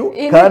nguyu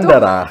kandi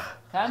araha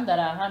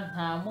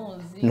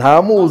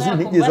ntamuzi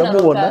ntigeze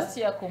amubona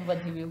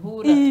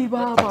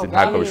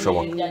ntabwo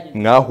bishoboka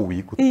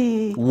mwahuye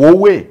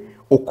wowe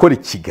ukora i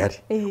Kigali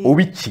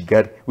uba i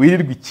Kigali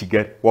wirirwa i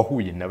Kigali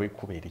wahuye nawe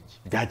kubera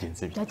iki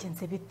byagenze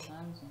bite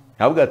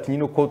ntabwo ati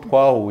nyine uko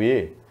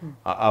twahuye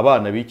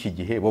abana b'iki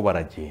gihe bo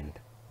baragenda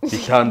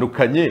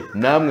bitandukanye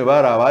namwe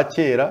bari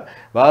abakera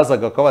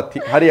bazaga ko bati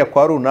hariya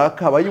kwa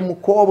runaka habaye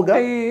umukobwa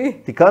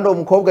kandi uwo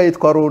mukobwa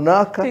yitwa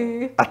runaka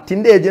ati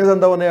ndege nza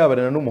ndabona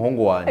yabarana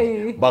n'umuhungu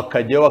wanjye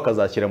bakajyayo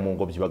bakazashyira mu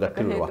ngobyi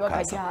bagaterura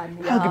bakaza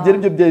ntabwo ibyo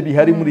ari byo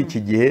bihari muri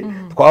iki gihe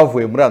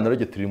twavuye muri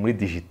analoge turi muri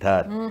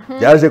digitale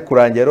byaje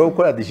kurangira rero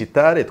gukora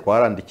digitale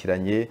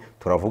twarandikiranye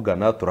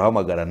turavugana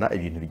turahamagarana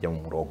ibintu bijya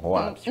mu murongo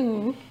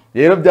wabyo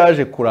rero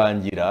byaje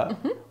kurangira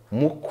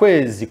mu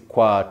kwezi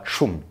kwa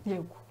 10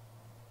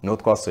 niho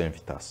twasohoye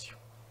invitation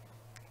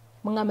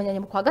mwamenyanye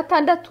mu kwa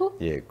gatandatu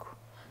yego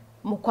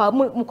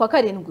mu kwa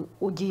karindwi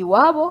ugiye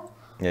iwabo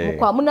mu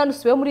kwa 8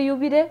 usubiye muri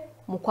yubire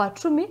mu kwa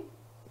 10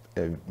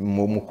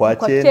 mu kwa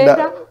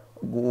 9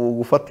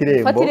 gufata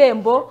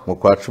irembo mu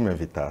kwa 10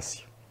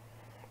 invitation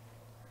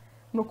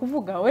no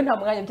kuvuga we nta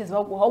mwanya mteze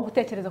wo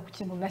gutekereza ku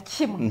kintu na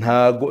kimwe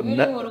ntago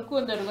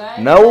urukundo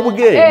rwawe nawe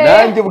ubwe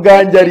nanjye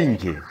ubwanjye ari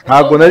nge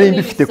ntago nari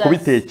mbifite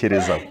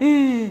kubitekereza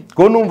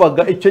ko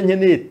numvaga icyo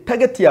nkeneye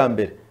tageti ya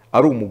mbere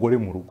ari umugore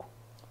mu rugo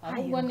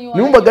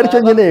numvaga ari cyo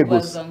nkeneye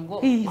gusa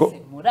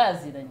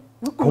muraziranye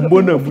ko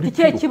mbona muri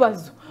iki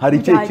kibazo hari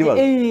iki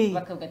kibazo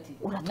bakavuga ati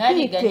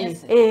mwariganye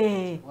se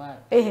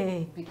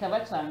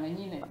bikabacanga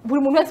nyine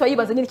buri muntu wese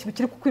yibaza nyine ikintu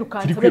kiri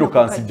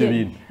kwirukansa ibyo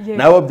bintu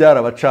nabo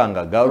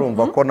byarabacangaga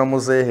urumva ko na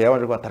muzehe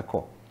yabanje kwata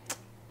ariko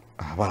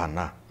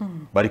abana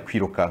bari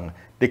kwirukanka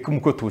reka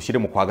umuko tubushyire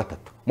mu kwa 3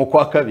 mu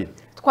kwa 2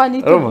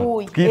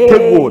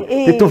 twitegure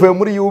ntituvuye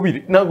muri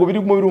yubiri ntabwo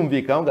birimo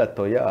birumvikana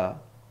gatoya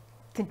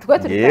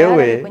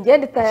yewe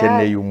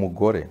keneye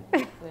umugore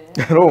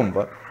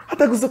urumva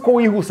hataguze ko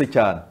wihuse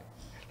cyane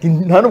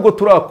nta nubwo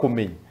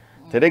turakomenya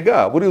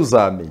terega buri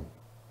uzamenye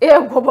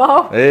yego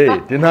baho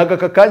ntago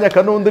aka kanya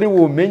kanundi uri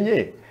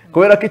bumenye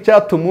kubera ko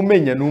icyatuma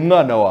umenya ni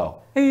umwana wawe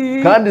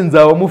kandi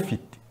nzaba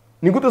mufite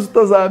ni gute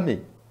utazamenye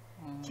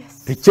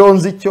icyo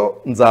nzi cyo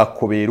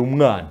nzakubera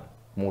umwana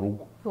mu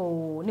rugo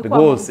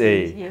rwose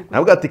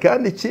ntabwo ati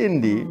kandi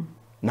ikindi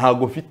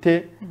ntago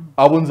ufite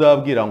abo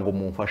nzabwira ngo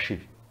mumfashe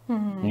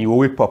ni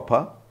wowe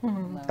papa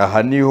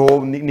aha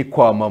niho ni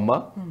kwa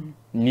mama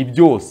ni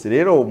byose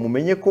rero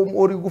mumenye ko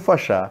uri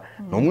gufasha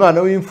ni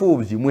umwana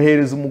w'imfubyi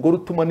muhereza umugore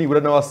utuma nibura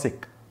nawe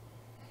aseka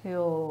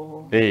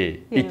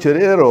icyo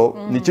rero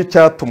nicyo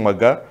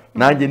cyatumaga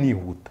nanjye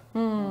nihuta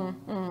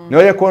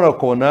niba yakubona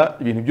ukabona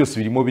ibintu byose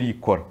birimo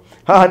birikora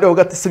hahandi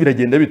bavuga ati se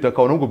biragenda bita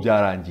akabona ngo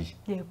byarangiye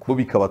bo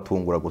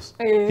bikabatungura gusa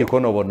kuko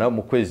nabona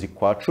mu kwezi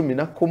kwa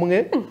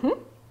 11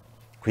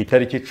 ku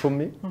itariki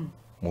 10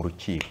 mu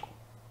rukiko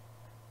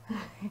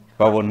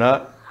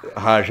babona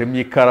hajemo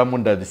ikaramu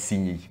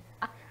ndabisinyiye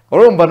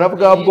urumva na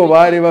bwabwo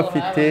bari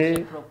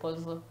bafite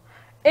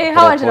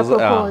habanje na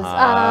propose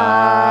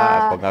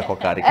ako ngako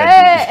kari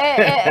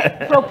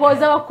kagiye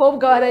propose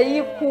abakobwa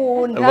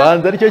barayikunda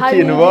banza aricyo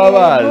kintu baba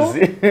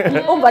bazi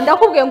umva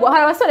ndakubwiye ngo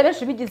hari abasore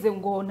benshi bigize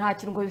ngo nta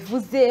kintu ngo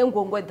bivuze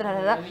ngo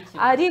darara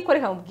ariko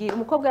reka mubwire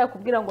umukobwa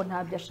yakubwira ngo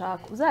ntabyo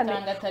ashaka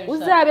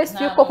uzabe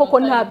si koko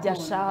ntabyo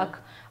ashaka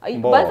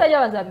bazajya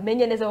banza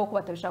bimenye neza ko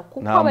batabishaka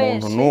kuko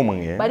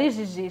benshi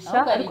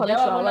barijijisha ariko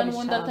benshi baba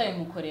babishaka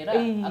atayimukorera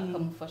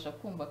akamufasha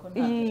kumva ko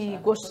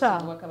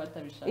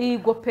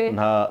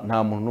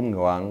nta muntu n'umwe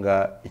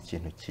wanga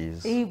ikintu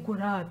cyiza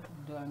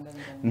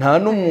nta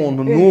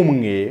n'umuntu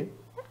n'umwe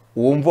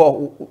wumva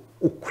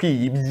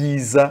ukwiye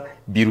ibyiza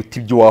biruta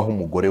ibyo waha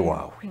umugore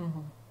wawe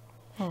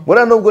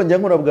buriya nubwo njya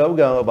nkora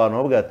abantu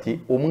bavuga ati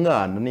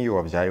umwana niyo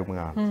wabyaye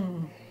umwana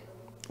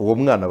uwo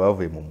mwana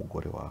bavuye mu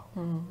mugore wawe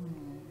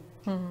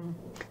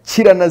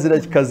kiranazira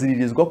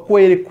kikaziririzwa ko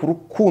wereka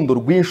urukundo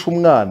rwinshi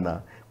umwana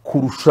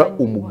kurusha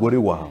umugore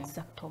wawe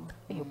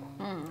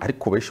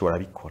ariko benshi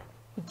barabikora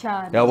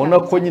yabona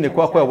ko nyine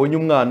kwa ko yabonye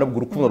umwana ubwo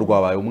urukundo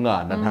rwabaye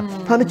umwana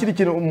nta n'ikindi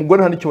kintu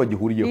umugore nta n'icyo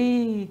bagihuriyeho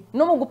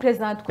no mu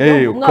gupresent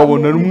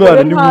ukabona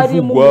umwana ni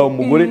uvugwa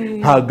umugore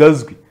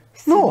ntagazwi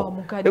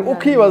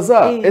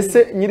ukibaza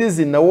ese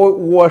nyirizina wo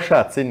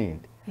washatse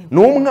ninde ni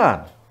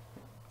umwana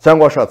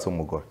cyangwa washatse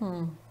umugore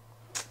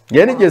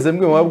njye nigeze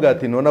mbwe mubabwa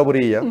ati none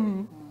buriya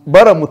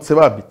baramutse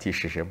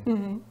bampitishijemo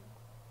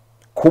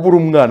kubura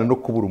umwana no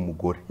kubura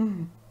umugore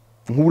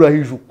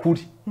nkurahije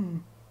ukuri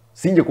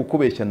sinjye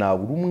kukubeshya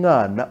nabura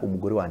umwana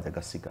umugore wanjye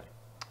agasigara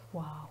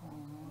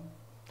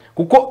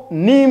kuko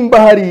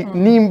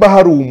nimba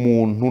hari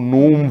umuntu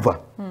numva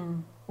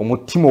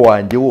umutima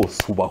wanjye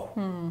wose ubaho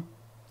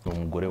ni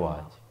umugore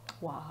wanjye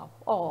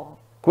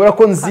kubera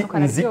ko nzi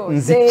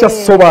icyo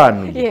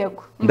asobanuye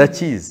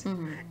ndakizi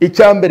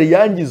icya mbere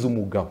yangiza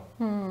umugabo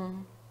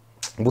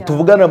ngo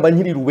tuvugana mba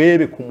nkiri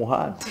rubebe ku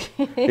muhanda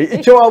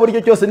icyo waba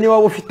uricyo cyose niba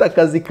waba ufite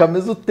akazi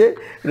kameze ute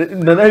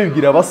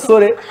nanabibwira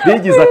abasore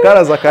bigize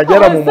akaraza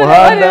kagera mu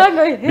muhanda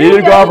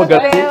birirwa bavuga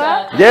ati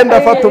genda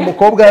afata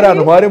umukobwa hari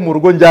ahantu hari mu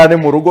rugo njyane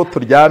mu rugo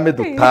turyame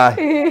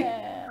dutahe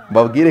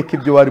mbabwire ko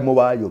ibyo barimo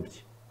bayobye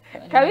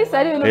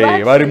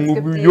bari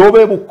mu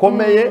buyobe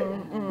bukomeye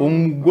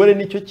umugore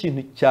nicyo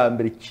kintu cya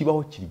mbere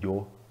kibaho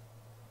kiryoha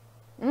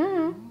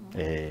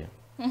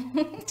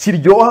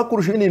kiryoha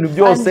kurusha ibintu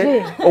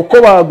byose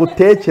uko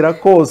bagutekera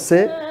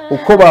kose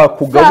uko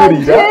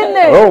bakugaburira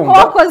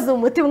wakoze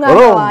umuti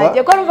mwana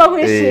wanjye ko numva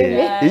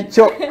kwishimiye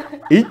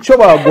icyo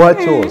baguha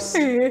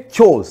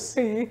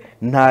cyose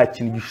nta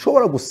kintu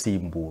gishobora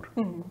gusimbura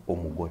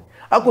umugore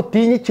ariko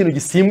utinya ikintu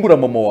gisimbura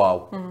mama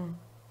wawe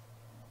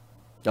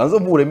yanze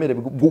uburemere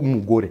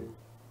bw'umugore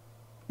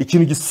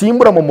ikintu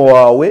gisimbura mama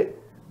wawe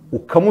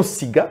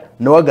ukamusiga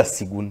nawe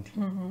agasiga undi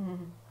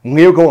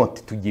mwebwe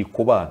muti tugiye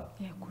kubana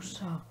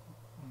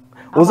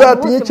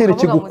uzatinya ikintu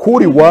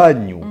kigukura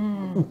iwanyu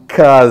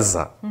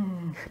ukaza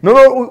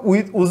noneho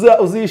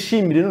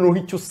uzishimire noneho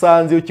icyo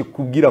usanze iyo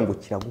kikubwira ngo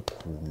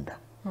kiragukunda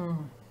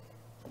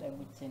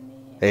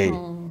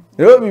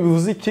rero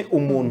bivuze iki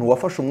umuntu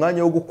wafashe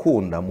umwanya wo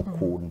gukunda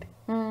mukunde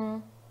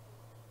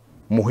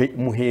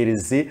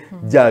muhereze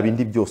bya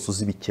bindi byose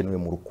uzi bikenewe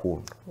mu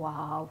rukundo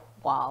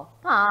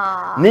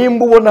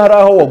nimba ubona hari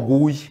aho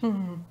waguye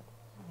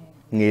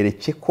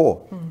mwereke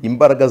ko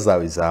imbaraga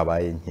zawe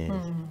zabaye nkeya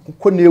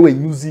kuko niwe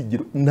wenyine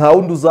uzigira nta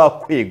wundi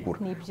uzakwegura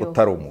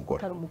utari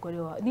umugore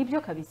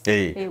nibyo kabisa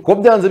ko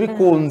byanze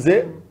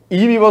bikunze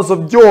iyo ibibazo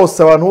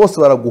byose abantu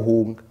bose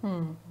baraguhunga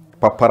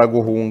papa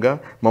araguhunga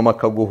mama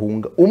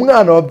akaguhunga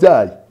umwana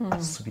wabyaye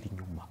asubira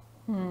inyuma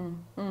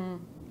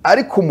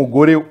ariko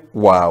umugore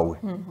wawe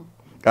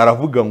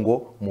aravuga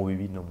ngo mu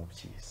bibi no mu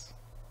byiza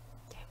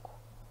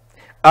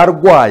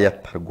arwaye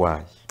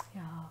atarwaye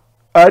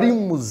ari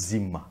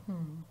muzima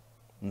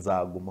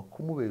nzaguma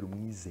kumubera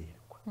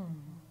umwizerwa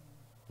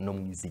no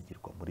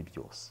mwizigirwa muri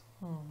byose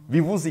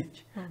bivuze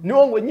iki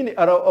niyo ngo nyine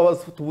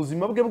abafite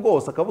ubuzima bwe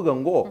bwose akavuga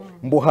ngo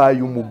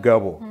mbuhaye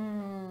umugabo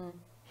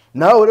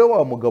nawe rero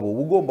wa mugabo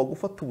uba ugomba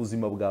gufata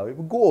ubuzima bwawe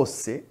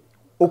bwose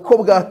uko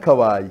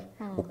bwakabaye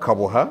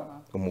ukabuha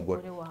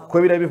umugore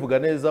kuko birabivuga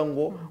neza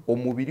ngo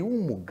umubiri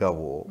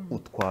w'umugabo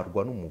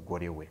utwarwa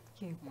n'umugore we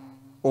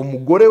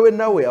umugore we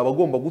nawe aba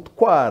agomba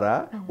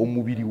gutwara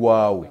umubiri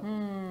wawe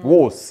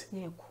wose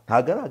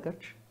ntabwo ari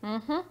agace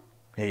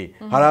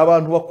hari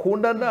abantu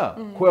bakundana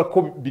kubera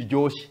ko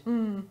biryoshye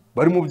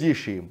bari mu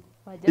byishimo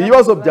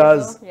ibibazo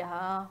byaza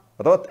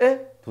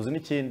tuzi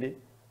n'ikindi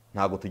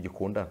ntabwo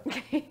tugikundana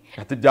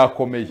ati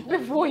byakomeye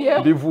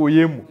bivuyemo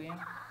bivuyemo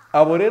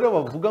abo rero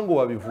bavuga ngo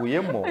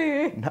babivuyemo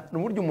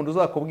n'uburyo umuntu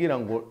uzakubwira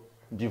ngo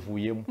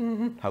bivuyemo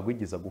ntabwo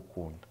yigeze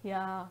agukunda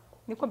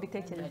niko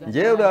mbitekereza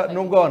njyewe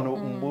nubwo abantu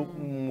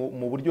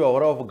mu buryo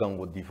bahora bavuga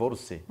ngo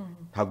divorce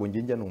ntabwo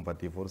njya numva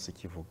divorce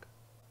kivuga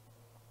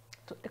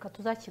reka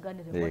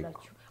tuzakiganireho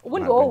nacyo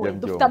ubundi wowe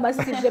dufite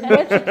amasije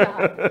menshi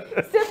cyane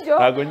sibyo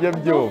ntabwo njya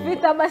byumva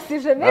dufite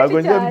amasije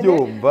menshi cyane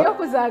yo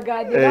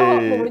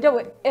kuzaganiraho mu buryo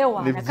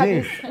ewa ni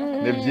byinshi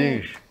ni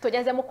byinshi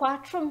tugeze mu kwa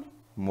 10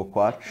 mu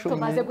kwa 10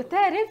 tumaze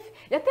gutera ivi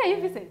yateye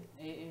ivi se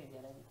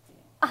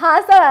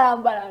hasi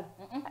ararambarara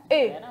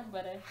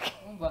yarambaraye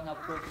umva nka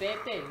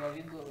profete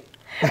babigoye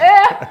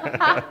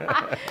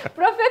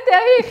profete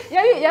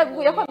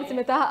yakwambitse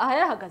impeta aha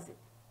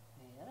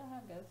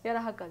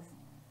yarahagaze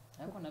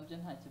ariko nabyo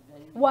ntacyo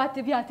byari wate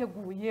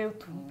byateguye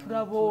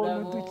turabona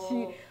uduki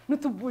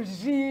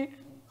n'utubuji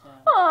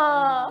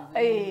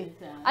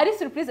ari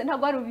surprise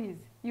ntabwo wari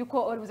ubizi yuko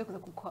wari buze kuza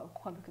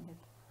kwambika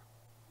impeta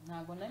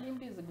ntabwo nari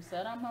mbizi gusa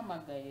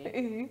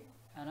yarampamagaye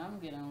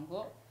arambwira ngo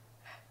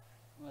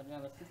bari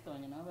abasista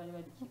banjye nabo bari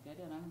bari i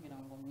Kigali arambwira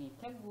ngo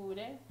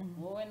mwitegure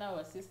wowe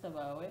n'abasista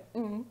bawe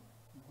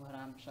ngo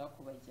harambishaka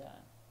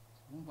kubajyana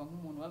wumva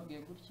nk'umuntu wabwiye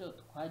gutyo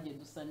twagiye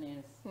dusa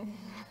neza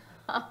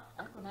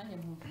ariko nanjye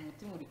nkumva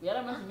umutima uri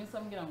yaramaze iminsi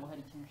ambwira ngo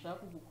hari ikintu ushaka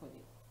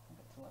kugukorera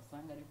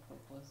wasanga ari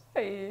proposal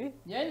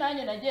yewe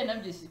nanjye nagiye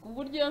nabyishyize ku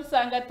buryo iyo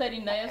nsanga atari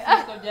nayo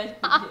siko byari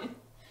kugenda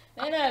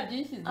nayo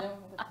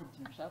nabyishyizemo ati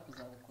ikintu ushaka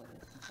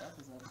kuzagukorera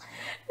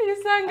iyo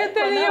usanga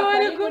atari yo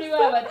wari kuri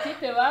ba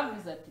batipe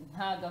bavuze ati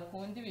ntago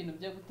akunda ibintu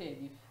byo gutera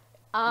ifi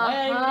nayo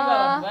ari kuri ba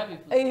bantu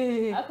babivuze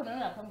ariko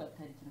nanone akambwira ati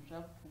hari ikintu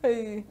ushaka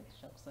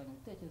ushaka gusanga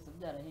ibitekerezo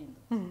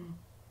byarahindutse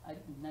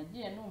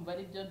nagiye numva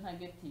ari byo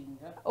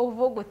ntagetinga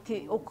uvuga uti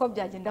uko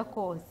byagenda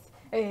kose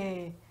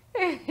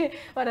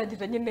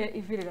barangije nyine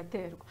ivi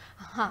riraterwa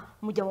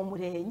mujya mu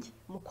murenge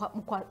mu kwa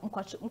 10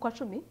 mu kwa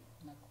 11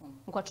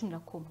 kwa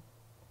 12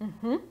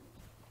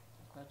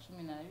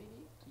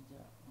 tujya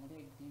muri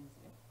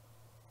eglise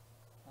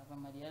aba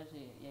mariage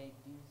ya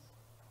eglise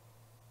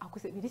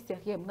akuze biri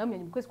seriye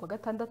mwamenye mu kwezi kwa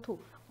 6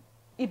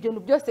 ibyo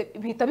byose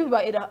bihita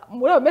bibaira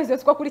muri abo mezi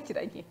yose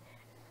twakurikiranye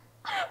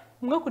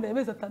umwaka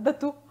n'amezi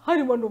 6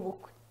 harimo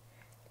n'ubukwe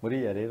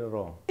muri ya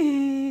rero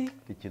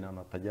ikintu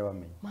atajya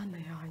bamenya mana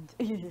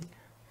yanjye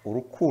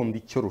urukundo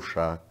icyo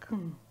rushaka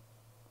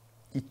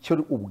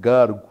icyo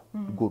ubwarwo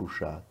rwo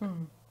rushaka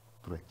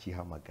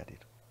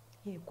turakihamagarira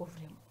yego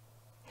vrema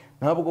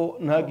ntabwo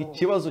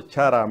ikibazo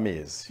cyari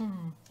amezi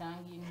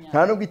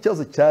nta nubwo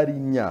ikibazo cyari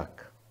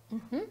imyaka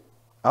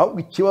ahubwo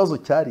ikibazo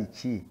cyari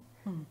iki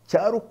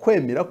cyari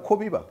ukwemera ko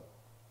biba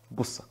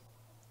gusa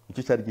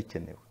icyo cyari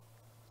gikenewe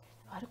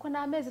ariko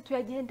n'amezi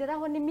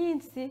tuyagenderaho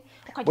n'iminsi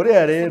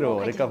buriya rero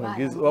reka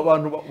nkubwize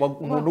abantu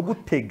umuntu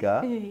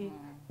ugutega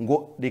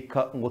ngo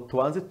reka ngo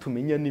tubanze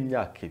tumenye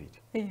n'imyaka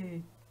 2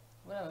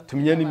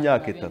 tumenye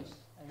n'imyaka 3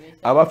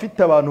 abafite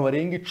abantu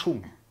barenga 10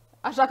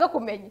 ashaka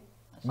kumenya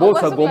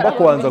bose agomba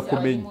kubanza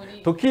kumenya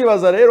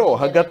tukibaza rero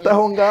hagati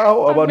aho ngaho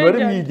abantu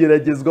bari mu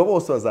igeragezwa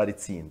bose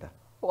bazaritsinda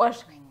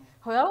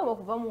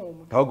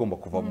bagomba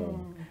kuvamo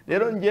umwe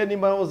rero ngiye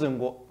nimba navuze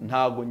ngo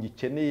ntago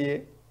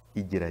ngikeneye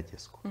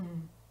igeragezwa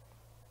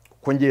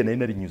kuko ngiye nari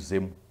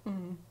narinyuzemo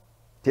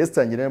test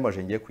yanjye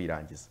namaje ngiye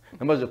kuyirangiza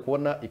namaje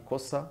kubona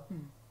ikosa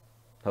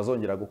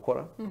ntazongera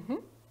gukora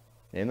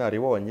nari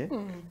naribonye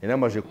nari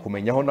namaje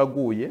kumenya aho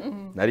naguye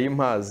nari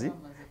impazi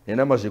nari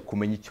namaje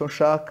kumenya icyo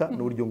nshaka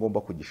n'uburyo ngomba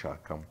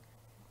kugishakamo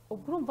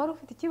ubwo urumva ari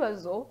ufite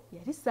ikibazo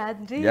yari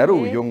Sandrine yari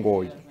uyu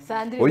ngoye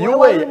uyu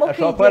we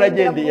ashobora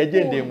kuba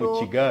yagendeye mu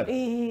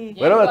Kigali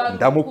bati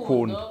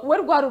ndamukunda we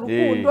rwari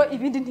urukundo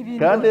ibindi ntibindi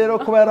kandi rero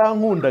kuba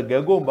yarankundaga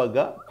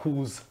yagombaga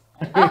kuza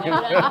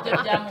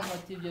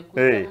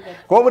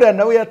ko buriya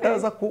nawe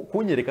yataza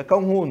kunyereka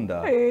ko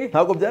nkunda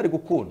ntabwo byari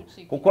gukunda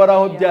kuko hari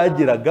aho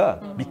byagiraga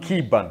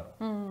bikibana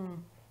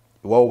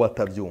iwabo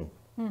batabyumva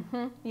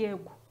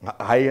yego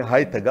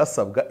hahita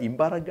gasabwa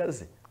imbaraga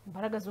ze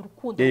imbaraga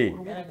z'urukundo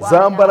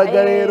za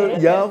mbaraga rero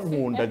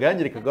yankundaga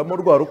yanyerekagamo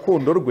rwa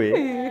rukundo rwe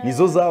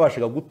nizo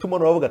zabashaga gutuma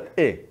bavuga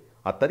ati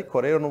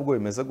atariko rero nubwo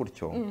bimeze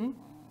gutyo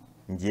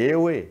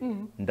ngewe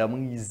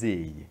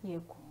ndamwizeye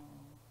yego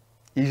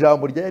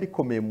ijambo ryari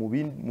rikomeye mu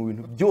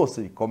bintu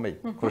byose bikomeye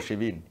kurusha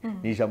ibindi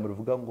ni ijambo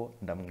rivuga ngo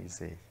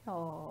ndamwizeye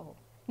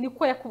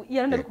niko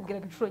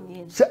yaranabikubwiraga inshuro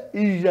nyinshi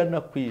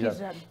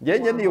 100%.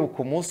 Njye nibuka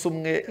umunsi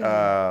umwe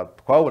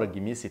twaburaga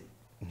iminsi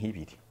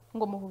nk'ibiri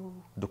ngo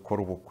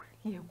dukora ubukwe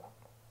yego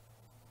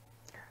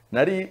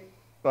nari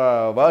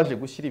baje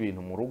gushyira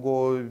ibintu mu rugo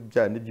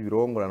byane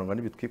by'ibirongoranwa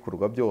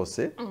n'ibitwikurwa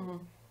byose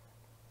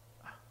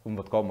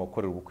umva twabamo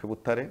gukorera ubukwe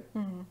Butare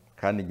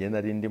kandi njye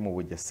nari ndi mu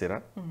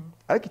Bugesera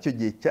ariko icyo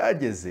gihe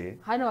cyageze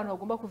hano abantu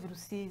bagomba kuva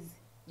Rusizi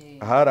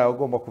hari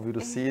abagomba kuva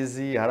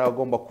Rusizi hari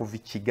abagomba kuva i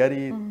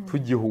Kigali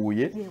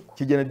tugihuye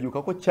kigena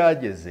byuka ko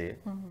cyageze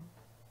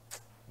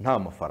nta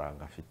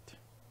mafaranga afite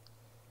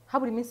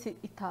habura iminsi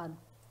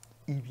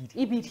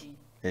 2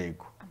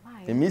 yego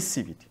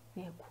iminsi 2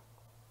 yego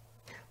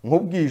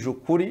nkubwije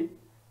ukuri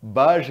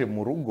baje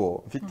mu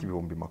rugo mfite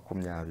ibihumbi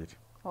 20.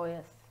 Oh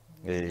yes.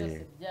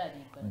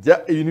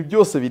 Ibintu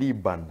byose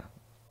biribana.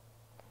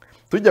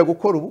 Tujya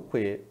gukora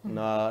ubukwe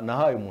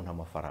nahaye umuntu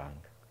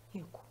amafaranga.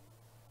 Yego.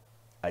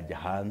 Ajya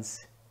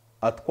hanze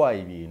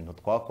atwaye ibintu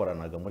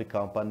twakoranaga muri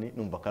company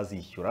numva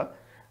kazishyura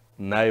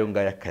nayo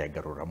ngaya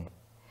akayagaruramo.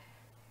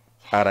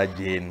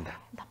 Aragenda.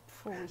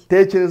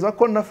 Tekereza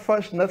ko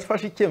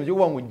nafashe icyemezo cyo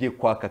kuvuga ngo ngiye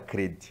kwaka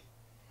credit.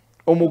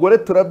 Umugore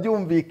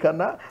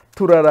turabyumvikana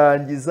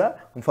turarangiza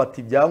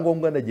mfata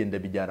ibyangombwa ndagenda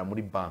bijyana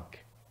muri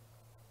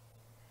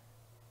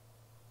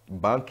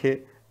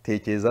banke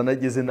tekereza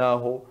nageze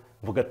naho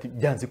mvuga ati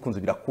byanze kunze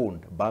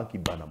birakunda banki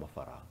ibana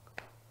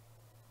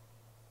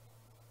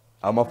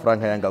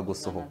amafaranga yanga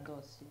gusohoka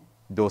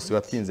dosiye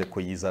watinze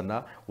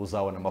kuyizana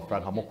uzabona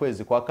amafaranga mu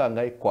kwezi kwa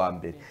kangahe kwa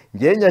mbere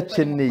ngiye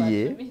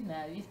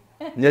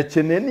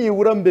nyakeneye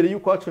nibura mbere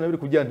y'uko wacu nabiri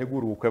kugira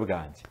ntegura ubukwe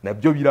bwanjye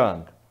nabyo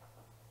biranga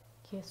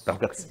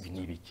ndavuga ati ibi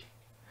ni ibiki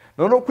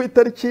noneho ku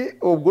itariki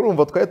ubwo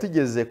urumva twari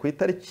tugeze ku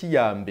itariki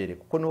ya mbere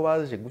kuko niho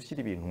baje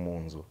gushyira ibintu mu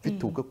nzu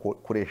mfite ubukwe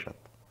kuri 3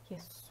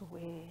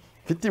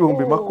 mfite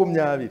ibihumbi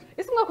 20.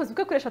 Ese mwakoze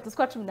ubukwe kuri 3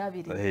 z'ukwa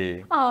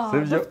 12.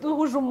 Sibyo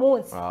duhuje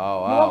umunsi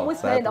niwo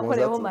munsi nawe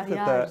nakoreyeho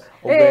mariage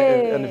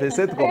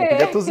anniversaire tugomba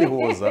kujya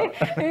tuzihuza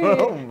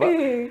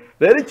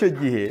rero icyo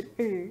gihe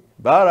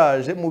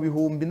baraje mu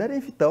bihumbi nari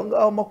mfite aho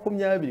ngaho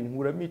 20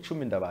 nkuramo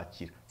 10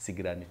 ndabakira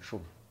sigirana 10.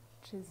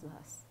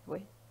 Jesus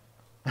we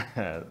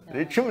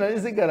 10 nari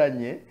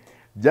zigaranye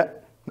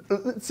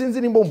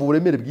sinzi nimba mbu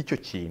uburemere bw'icyo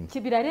kintu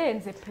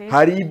kibirarenze pe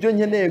hari ibyo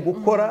nkeneye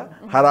gukora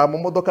hari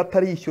amamodoka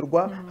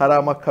atarishyurwa hari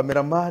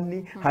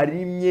amakameramani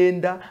hari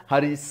imyenda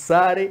hari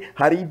sare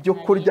hari ibyo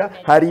kurya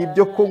hari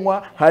ibyo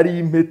kunywa hari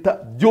impeta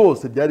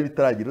byose byari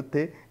bitaragira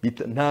ute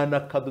nta na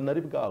kado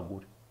nari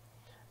bwagure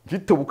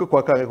mfite ubukwe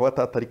kwa kangahe kwa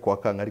gatatu ari kwa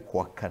kangahe ari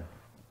kwa 4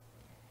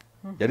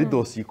 yari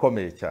dosiye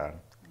ikomeye cyane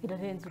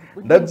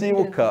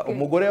ndabyibuka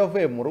umugore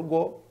yavuye mu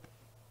rugo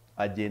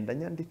agenda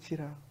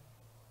nyandikira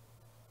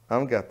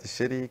ambwira ati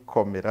sheri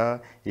komera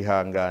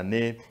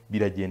ihangane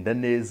biragenda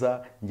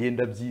neza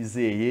ngenda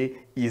byizeye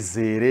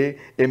izere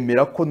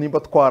emera ko nimba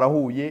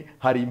twarahuye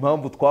hari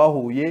impamvu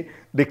twahuye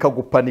reka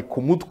gupanika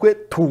umutwe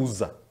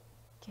tuza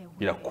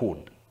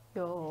birakunda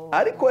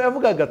ariko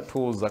yavugaga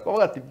tuza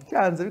akavuga ati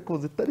byanze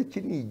bikunze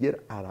itariki nigera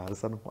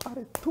araza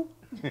ntware tu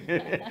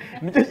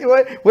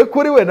we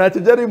kuri we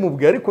ntacyo byari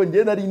bimubwiye ariko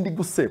njye nari ndi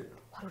guseba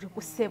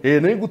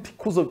nari guti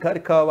kuzo kari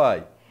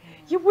kabaye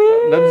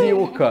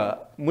ndabyibuka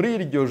muri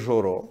iryo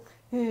joro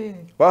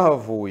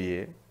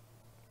bahavuye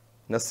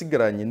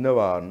nasigaranye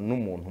n'abantu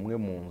n'umuntu umwe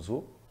mu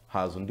nzu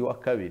haza undi wa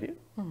kabiri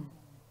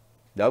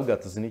ndabwira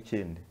ati uzi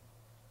n'ikindi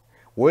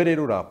wowe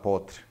rero uri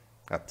apotre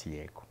ati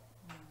yego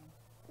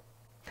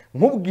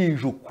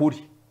nkubwije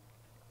ukuri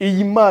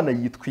iyi Mana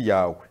yitwa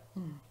iyawe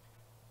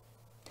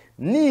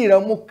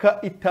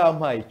niramuka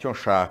itampaye icyo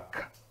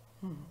nshaka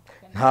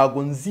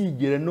ntago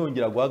nzigera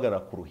nongera guhagarara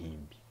ku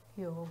ruhimbi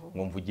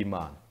ngo mvuge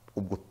Imana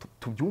ubwo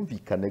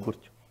tubyumvikane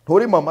gutyo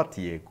ntore mama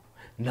ati yego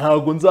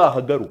ntago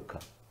nzahagaruka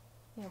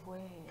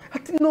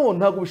ati no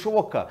ntago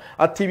bishoboka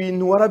ati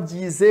ibintu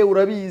warabyize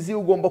urabizi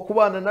ugomba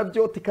kubana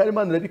nabyo tikari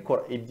Imana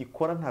irabikora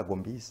ibyikora ntago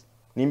mbizi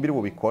nimba iri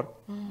bubikora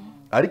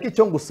ariko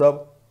icyo ngusaba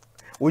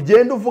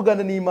ugenda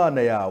uvugana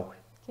n'Imana yawe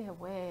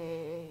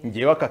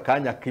ngewe aka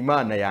kanya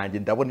k'Imana yanjye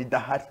ndabona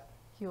idahari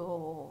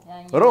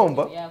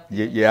urumva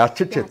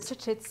yacecetse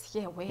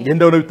ngenda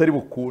ndabona bitari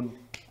bukunde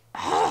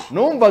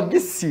numvaga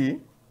isi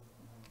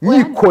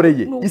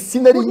nyikoreye isi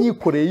nari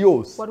nyikoreye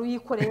yose wari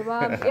uyikoreye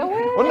bamwe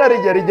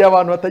unarigera igihe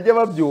abantu batajya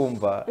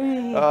babyumva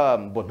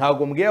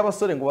ntago mbwiye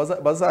abasore ngo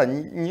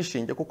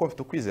bazanyishinge kuko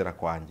mfite ukwizera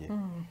kwanjye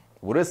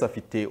buri wese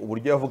afite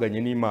uburyo yavuganye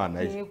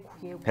n'Imana ye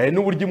hari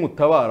n'uburyo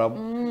imutabaramo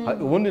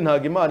ubundi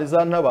ntago Imana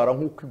izantabara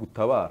nk'uko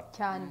igutabara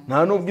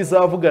nta nubwo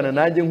izavugana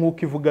nanjye nk'uko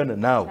ivugana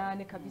nawe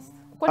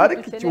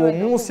ariko uwo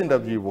munsi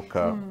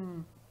ndabyibuka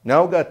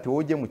nawe ugati wowe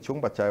ujye mu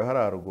cyumba cyawe hari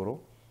haruguru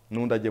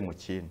n'undi ajye mu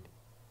kindi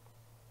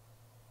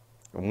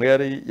umwe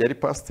yari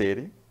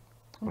pasiteri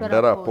undi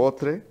ari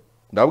apotre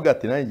ndavuga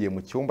ati nanjye ngiye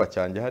mu cyumba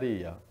cyanjye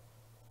hariya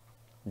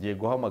ngiye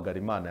guhamagara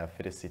Imana ya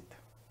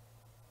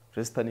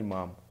Felicita ni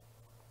mama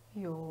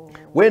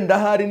wenda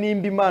hari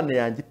nimba Imana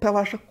yanjye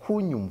itabasha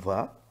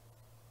kunyumva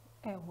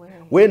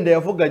wenda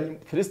yavuganye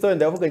Felicita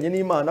wenda yavuganye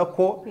n'Imana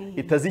ko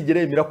itazigera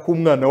yemera ko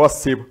umwana wa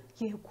seba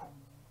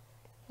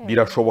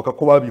birashoboka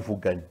ko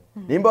babivuganye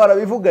nimba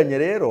barabivuganye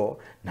rero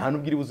nta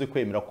nubwo iri buze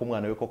kwemera ko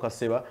umwana we koko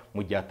aseba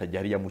mu gihe atajya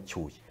hariya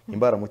mucyuye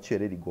nimba baramucyuye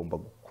rero igomba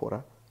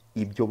gukora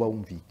ibyo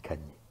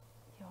bumvikanye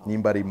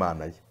nimba ari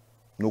Imana ye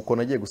nuko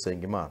nagiye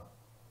gusenga Imana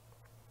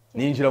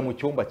ninjira mu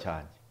cyumba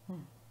cyanjye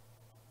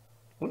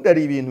undi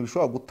ari ibintu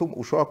bishobora gutuma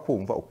ushobora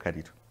kumva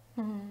ukarira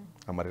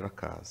amarira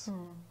akaza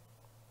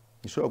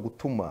bishobora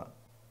gutuma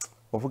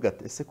uvuga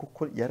ati ese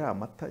kuko yari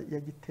amata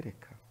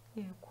yagitereka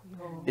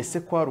ese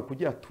ko hari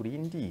ukugira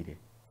turindire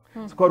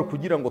ese ko hari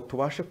ukugira ngo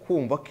tubashe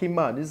kumva ko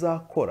Imana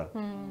izakora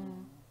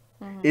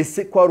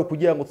ese ko hari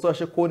ukugira ngo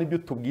tubashe kubona ibyo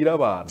tubwira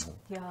abantu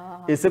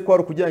ese ko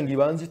hari ukugira ngo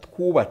ibanze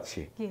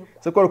twubake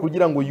ese ko hari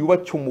ukugira ngo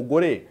yubake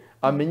umugore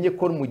amenye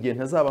ko mu gihe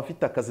ntazaba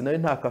afite akazi nawe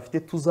ntako afite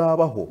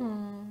tuzabaho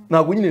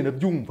ntabwo nyine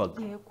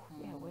nabyumvaga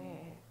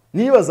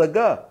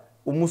nibazaga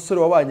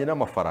umusore wabanye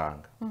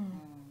n'amafaranga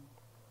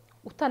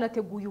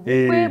utanateguye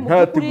ubukwe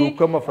ntateguye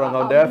uko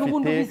amafaranga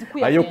ndayafite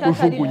ayo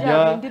kujugunya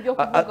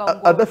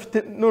adafite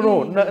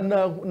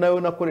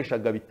nawe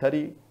nakoreshaga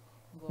bitari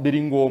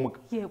biri ngombwa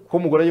ko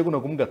umugore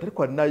yagunaga kumubwira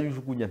ariko hari n'ayo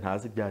ujugunya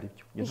ntazi ibyo ari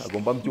byo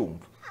ntagomba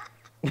mbyumva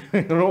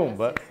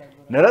urumva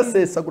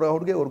narasesagura aho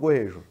urwego rwo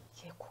hejuru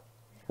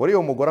wari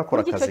uwo mugore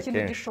akora akazi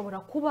kenshi gishobora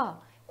kuba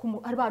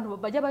abantu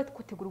bajya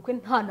bategura ubukwe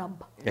nta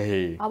namba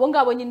abo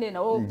ngabo nyine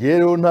nabo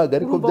rero ntabwo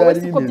ariko byari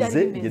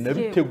bimeze njye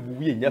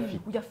nabiteguye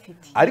nyafite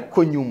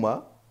ariko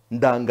nyuma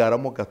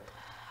ndangaramo gato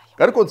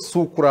ariko si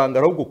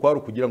ukurangara ahubwo kwari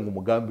ukugira ngo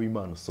umugambi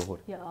w'Imana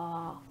usohore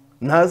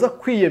ntaza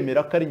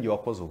kwiyemera ko ari njye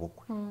wakoze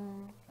ubukwe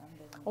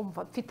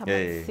umva mfite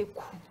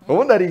amatsiko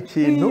ubundi ari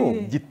ikintu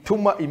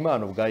gituma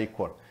Imana ubwayo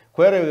ikora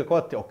ko yarebye ko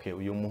ati okay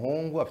uyu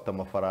muhungu afite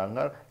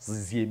amafaranga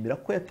ziyemera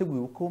ko yateguye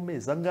ubukwe mu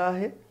mezi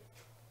angahe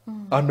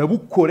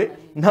anabukore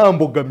nta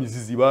mbogamizi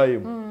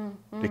zibayemo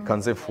reka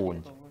nze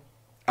mfunge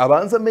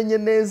abanza amenye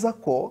neza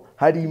ko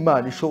hari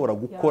Imana ishobora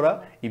gukora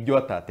ibyo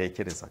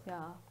batatekerezaga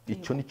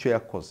icyo nicyo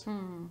yakoze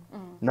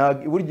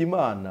burya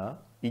Imana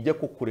ijya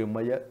kukurema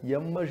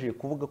yamaje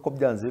kuvuga ko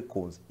byanze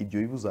bikunze ibyo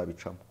bibi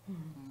uzabicamo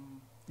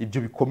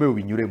ibyo bikomeye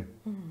binyuremo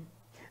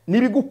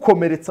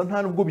n'ibigukomeretsa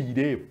nta nubwo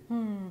biyireba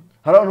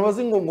hari abantu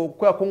bazi ngo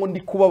kubera ko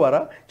ndi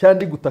kubabara cyangwa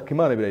ndi gutaka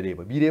Imana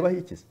bireba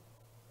hikize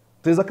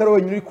teza ko ari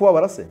wenyine uri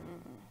kubabara se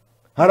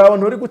hari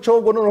abantu bari guca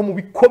ahubwo noneho mu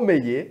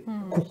bikomeye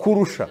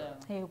kukurusha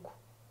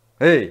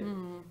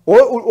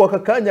aka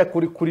kanya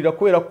kurira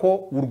kubera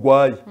ko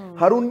urwaye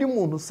hari undi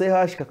muntu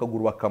hashika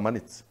akaguru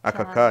bakamanitse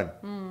aka kanya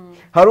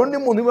hari undi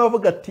muntu urimo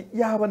avuga ati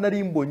yaba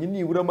nari mbonye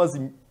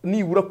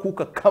nibura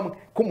kuka kamwe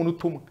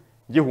k'umuntu umwe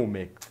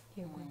ngihumeka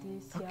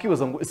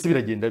akibaza ngo ese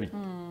biragenda bite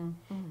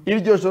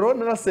iryo joro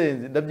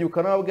narasenze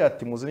ndabyibuka nababwira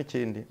ati muzi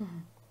n'ikindi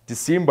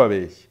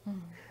simbabeshye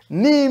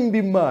nimba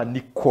Imana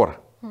ikora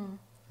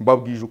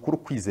mbabwije ukuri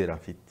kwizera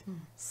mfite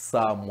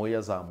saa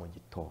moya za mu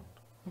gitondo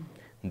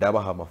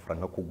ndabaha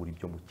amafaranga kugura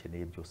ibyo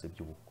mukeneye byose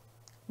by'ubukwe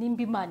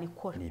nimba Imana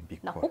ikora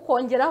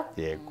nakukongeraho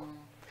yego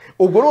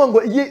ubwo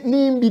ngo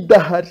nimba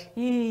idahari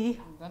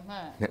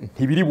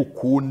ntibiri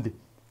bukunde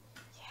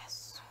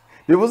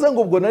bivuze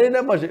ngo ubwo nari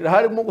namaje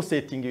harimo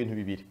gusetinga ibintu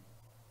bibiri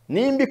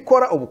nimba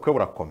ikora ubukwe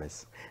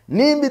burakomeza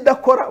nimba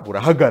idakora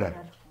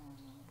burahagarara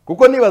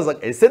kuko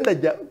nibazaga ese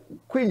ndajya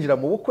kwinjira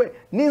mu bukwe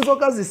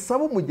n'inzoga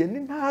zisaba umugeni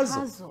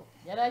ntazo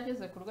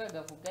yarageze ku rwego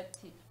avuga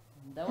ati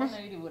ndabona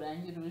biri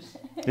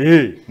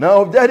burangiruje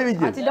naho byari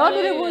bigeze ati ndabona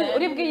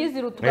uri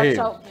bwiyizire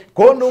tugaca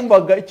ko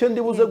numvaga icyo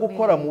ndibuze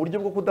gukora mu buryo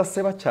bwo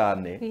kudaseba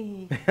cyane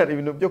hari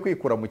ibintu byo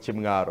kwikura mu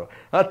kimwaro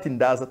ati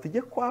ndaza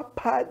tujye kwa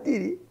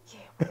padiri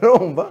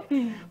urumva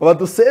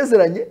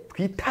badusezeranye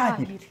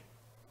twitahire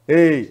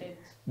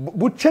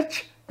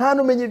bucece nta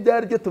numenye ibyo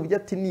ari byo tuvuge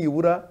ati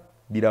nibura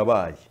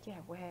birabaye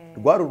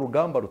rwari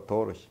urugamba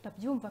rutoroshye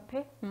ndabyumva pe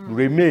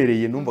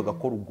ruremereye numvaga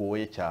ko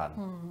rugoye cyane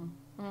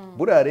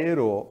buriya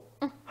rero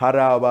hari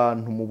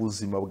abantu mu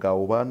buzima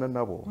bwawe ubana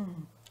nabo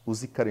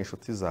uzi ko ari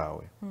inshuti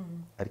zawe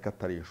ariko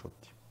atari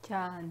inshuti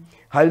cyane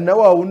hari na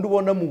wa wundi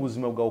ubona mu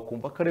buzima bwawe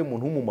ukumva ko ari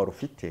umuntu w'umumaro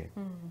ufite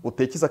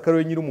utekereza ko ari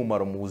we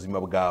nyir'umumaro mu buzima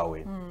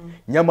bwawe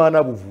nyamara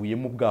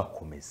nabuvuyemo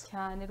bwakomeza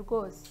cyane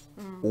rwose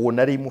uwo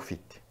nari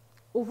mufite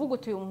uvuga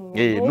utuye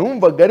umuntu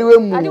numvaga ari we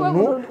muntu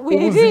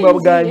ubuzima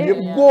bwanjye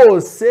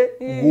bwose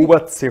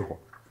bwubatseho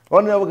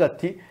abana bavuga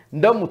ati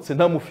ndamutse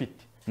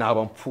ntamufite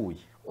naba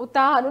mpfuye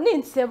utahana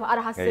ninseba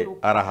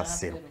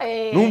arahaseruka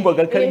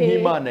numvaga ko ari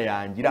nk'Imana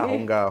yangira aho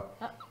ngaho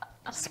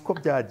siko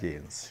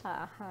byagenze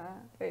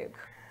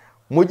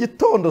mu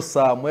gitondo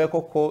saa moya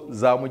koko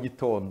za mu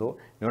gitondo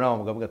niyo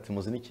nama bavuga ati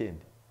muzi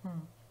n'ikindi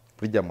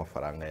burya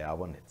amafaranga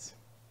yabonetse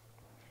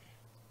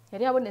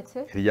yari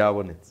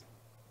yabonetse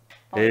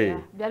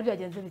byari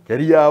byagenze bite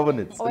yari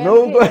yabonetse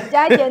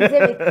byagenze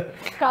bite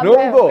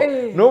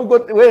nubwo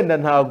wenda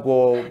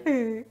ntago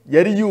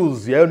yari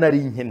yuzuye ayo nari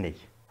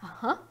nkeneye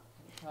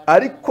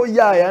ariko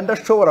yayandi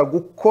ashobora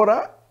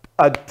gukora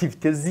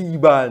activite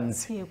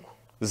z'ibanze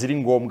ziri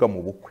ngombwa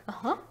mu bukwe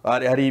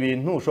hari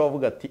ibintu ushobora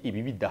kuvuga ati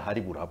ibi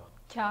bidahari buraba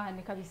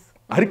cyane kabisa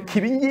ariko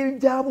ibi ngibi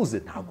byabuze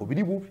ntabwo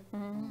biri bube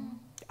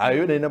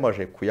ayo nari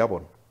namaje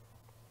kuyabona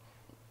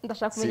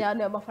ndashaka kumenya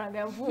ahantu ayo mafaranga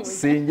yavuye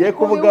singiye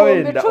kuvuga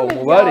wenda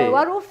umubare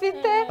wari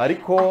ufite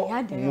ariko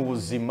mu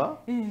buzima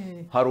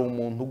hari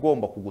umuntu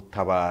ugomba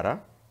kugutabara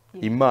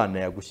Imana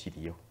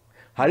yagushyiriyeho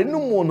hari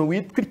n'umuntu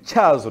witwa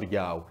ityazo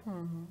ryawe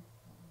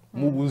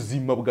mu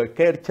buzima bwa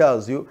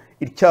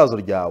ityazo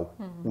ryawe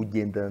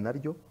ugendana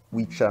naryo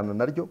wicarana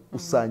naryo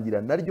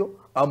usangira naryo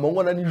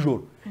amanywa na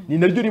nijoro ni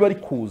naryo riba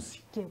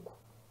rikuzi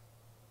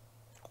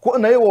kuko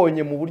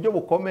nayibonye mu buryo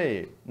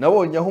bukomeye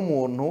nabonye aho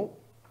umuntu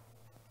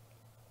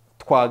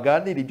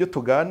twaganira ibyo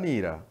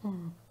tuganira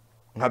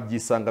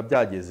nkabyisanga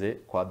byageze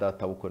kwa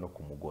data bukwe no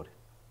ku mugore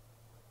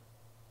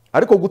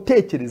ariko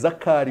gutekereza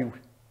ko ari we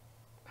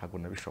ntabwo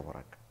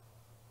nabishoboraga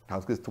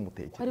ntabwo twese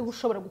tumutekereza ari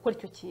ushobora gukora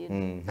icyo kintu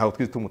ntabwo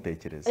twese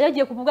tumutekereza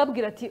yagiye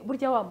kumubwira ati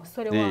burya wa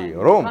musore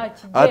wanyu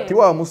ati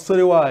wa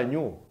musore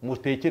wanyu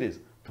mutekereza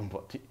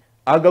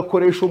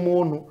agakoresha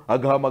umuntu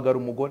agahamagara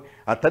umugore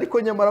ati ariko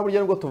nyamara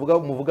burya nubwo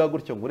muvuga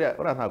gutyo ngo uriya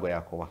ntabwo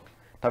yakubaka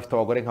ntafite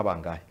abagore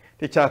nk'abangahe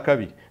icya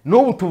kabiri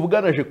n'ubu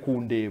tuvuganaje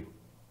kundeba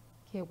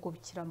yego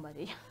bikira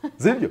mariya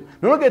zibyo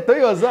noneho ugahita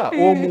wibaza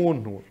uwo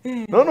muntu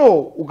noneho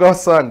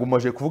ugasanga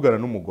umaze kuvugana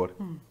n'umugore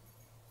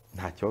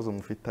nta kibazo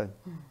mufitanye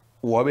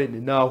uwa bene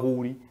naho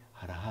uri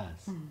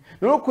harahazi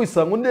noneho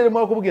kwisanga undi arimo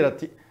akubwira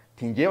ati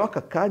ngewe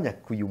aka kanya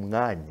kuyu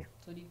mwanya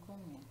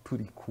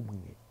turi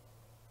kumwe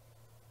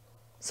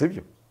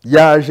sibyo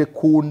yaje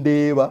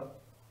kundeba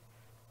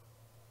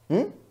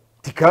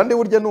kandi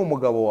burya ni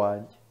umugabo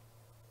wanjye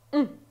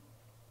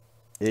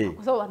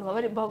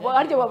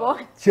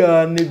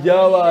cyane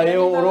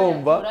byabayeho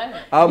urumva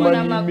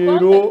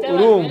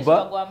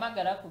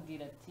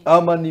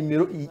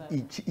amanimero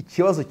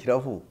ikibazo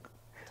kiravuka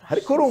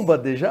ariko urumva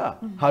deja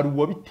hari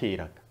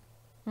uwabiteraga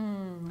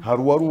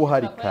hari uwari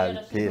uhari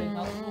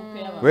kabitera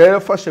we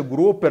yafashe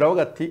gurupe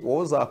aravuga ati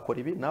wowe uzakora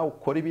ibi nawe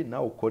ukora ibi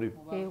nawe ukora ibi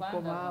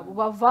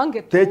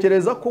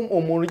tekereza ko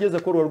umuntu ugeze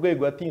kuri urwo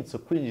rwego yatinyutse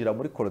kwinjira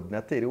muri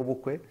korodinateri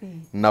w'ubukwe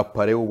na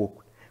pare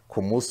w'ubukwe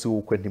ku munsi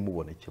w'ubukwe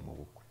ntimuboneke mu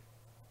bukwe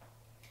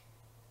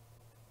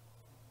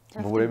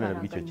mu buremere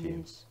bw'icyo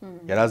kintu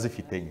yari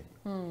azifite nye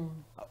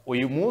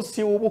uyu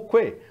munsi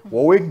w'ubukwe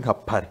wowe nka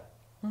pare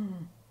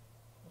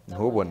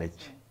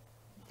ntuboneke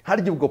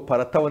harya ubwo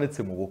pare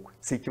atabonetse mu bukwe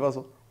si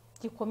ikibazo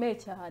gikomeye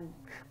cyane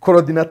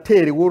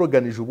korodinateri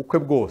woroganije ubukwe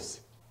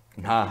bwose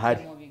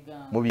ntahari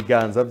mu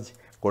biganza bye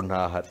ngo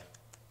ntahari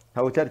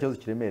ntabwo cyari ikibazo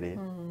kiremereye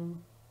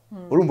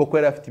urumva ko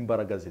yari afite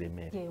imbaraga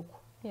ziremereye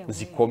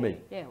zikomeye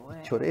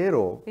icyo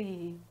rero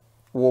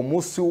uwo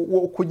munsi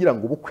wo kugira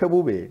ngo ubukwe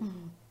bube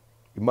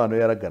impano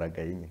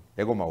yaragaragaye nyine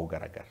yagomba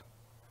kugaragara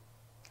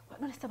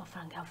none se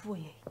amafaranga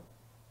yavuye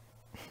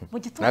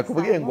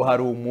nakubwiye ngo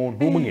hari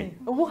umuntu umwe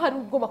ubu hari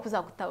ubwoba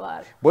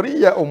kuzagutabara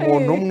buriya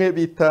umuntu umwe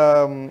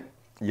bita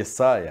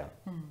Yesaya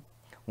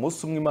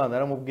umunsi umwe Imana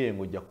yaramubwiye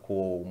ngo jya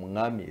ku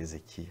mwami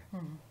Ezekiya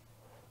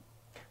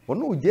ngo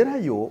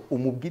nugerayo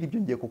umubwire ibyo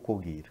ngiye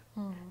kukubwira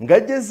ngo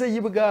agezeyo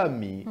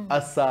ibwami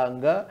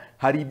asanga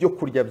hari ibyo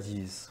kurya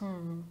byiza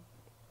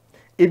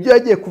ibyo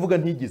yagiye kuvuga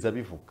ntigize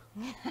abivuga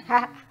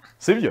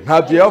sibyo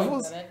ntabyo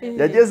yavuze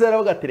yageze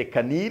aravuga ati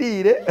reka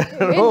nirire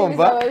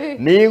numva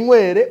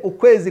ninywere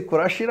ukwezi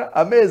kurashira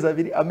amezi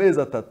abiri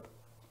amezi atatu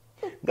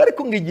ngo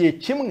ariko ngo igihe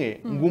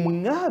kimwe ngo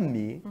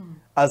umwami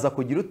aza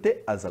kugira ute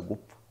aza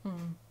gupfa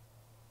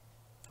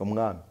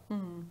umwami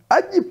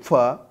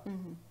agipfa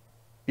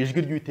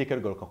ijwi ry'Uwiteka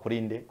rigaruka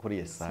kuri nde kuri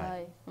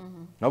Yesaya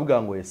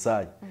navuga ngo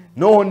Yesaya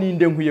noho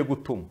ninde nkwiye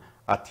gutuma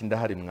ati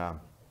ndahari mwami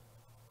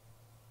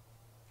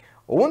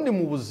ubundi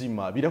mu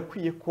buzima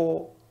birakwiye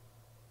ko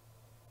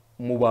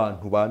mu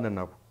bantu bana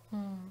nabo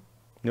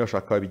niba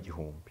bashaka baba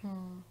igihumbi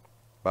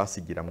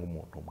basigiramo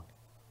umuntu umwe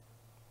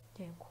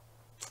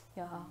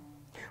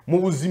mu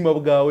buzima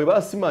bwawe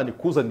basi Imana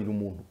ikuzanira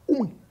umuntu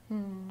umwe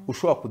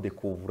ushobora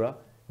kudekuvura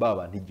ba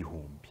bantu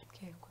igihumbi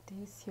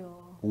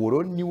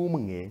uwo ni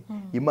umwe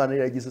Imana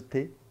yaragize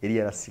ute yari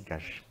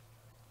yarasigaje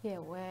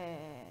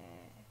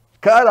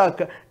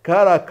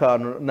kari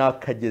akantu ni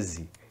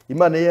akagezi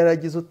Imana yari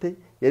yaragize ute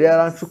yari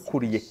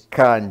yarancukuriye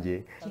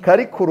kanjye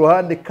kari ku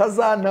ruhande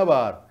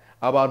kazantabara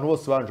abantu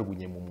bose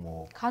banjugunye mu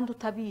mwobo kandi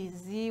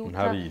utabizi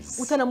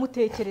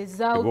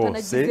utanamutekereza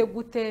utanagize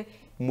gute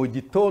mu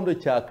gitondo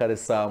cya kare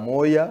saa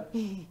moya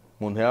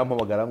umuntu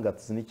yampamagara ngo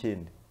ati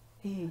n'ikindi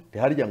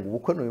harya ngo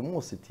ubukwe n'uyu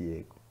munsi ati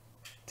yego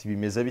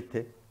bimeze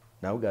bite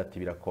nawe ati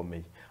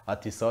birakomeye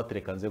ati sawa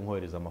tereka nze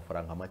nkohereza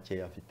amafaranga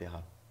makeya afite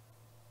hano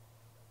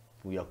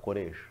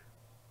uyakoresha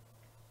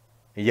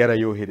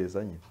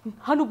yarayohereza nyine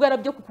hano ubwo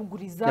yarabyo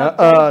kukuguriza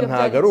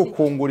ntabwo ari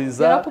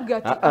ukunguriza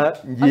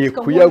ngiye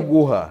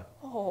kuyaguha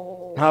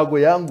ntabwo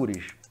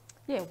yangurije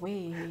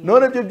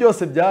none ibyo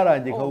byose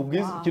byarangiye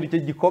nkabubwiza ikintu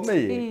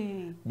gikomeye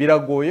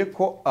biragoye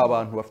ko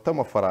abantu bafite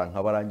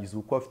amafaranga barangiza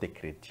ubukwe bafite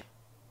kredi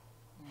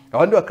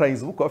abandi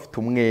bakarangiza ubukwe bafite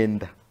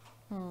umwenda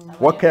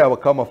w'akayabo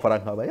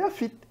k'amafaranga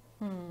bayafite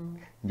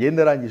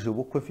ngenda arangije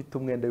ubukwe mfite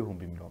umwenda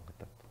w'ibihumbi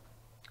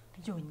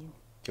 30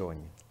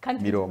 byonyine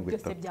kandi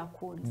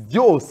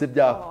byose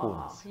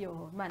byakunze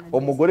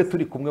umugore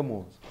turi kumwe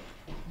mu nzu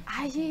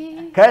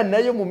kandi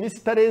nayo mu minsi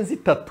itarenze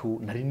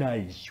 3 nari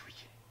nayishyuye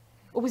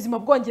ubuzima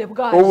bwongeye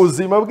bwaje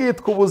ubuzima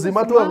bwitwa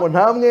ubuzima tuvuga ngo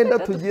nta mwenda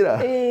tugira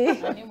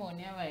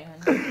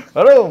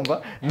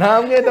urumva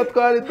nta mwenda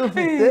twari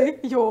dufite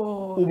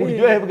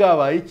uburyohe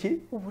bwabaye iki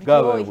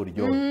bwabaye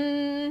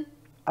uburyohe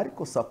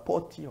ariko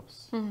sapoti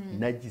yose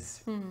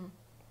nagize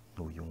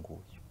n'uyu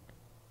nguyu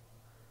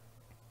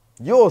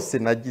yose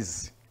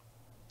nagize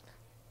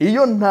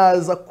iyo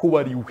ntaza kuba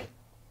ari we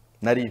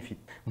nari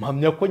mfite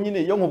mpamya ko nyine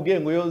iyo nkubwiye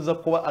ngo yoza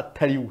kuba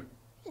atari we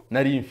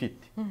nari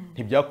mfite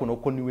ntibyakunda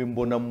ko niwe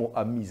mbonamo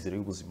amizero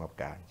y'ubuzima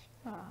bwanjye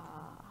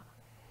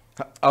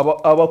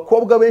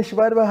abakobwa benshi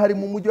bari bahari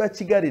mu mujyi wa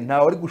Kigali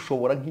ntawe ari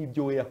gushobora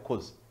nk'ibyo we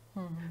yakoze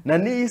na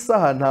n'iyi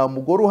saha nta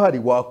mugore uhari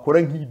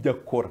wakora nk'ibyo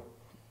akora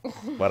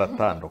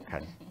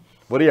baratandukanye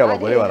buriya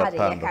abagore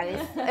baratandukanye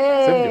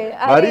Eh,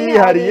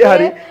 barihariye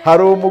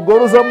hari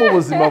umugore uza mu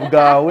buzima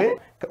bwawe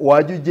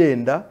wajya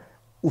ugenda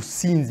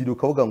usinzira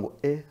ukavuga ngo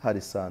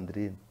hari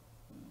Sandrine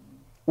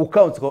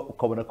ukanze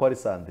ukabona ko hari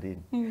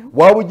Sandrine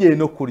waba ugiye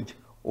no kurya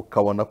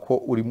ukabona ko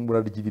urimo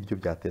urarya ibiryo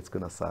byatetswe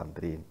na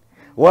Sandrine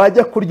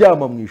wajya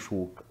kuryama mu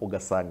ishuka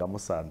ugasangamo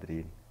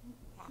Sandrine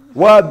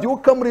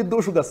wabyuka muri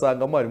dushe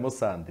ugasangamo harimo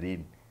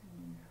Sandrine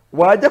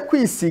wajya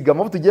kwisiga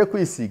amavuta ugiye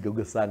kwisiga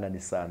ugasanga ni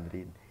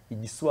Sandrine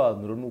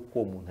igisobanuro ni uko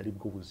uwo muntu ari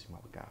bwo buzima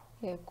bwawe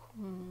yego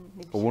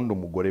ubundi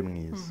umugore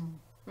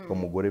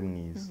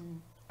mwiza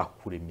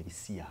akuremera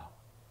isi yawe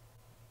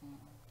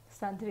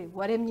Sandrine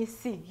waremye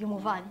isi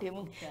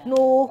y'umuvandimwe ni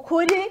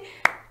ukuri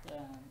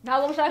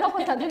ntabwo mushaka ko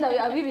Sandrine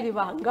abibira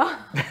ibanga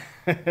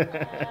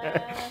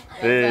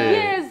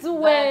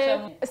yezu we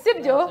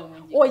sibyo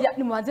oya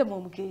nimubanze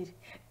mumbwire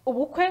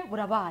ubukwe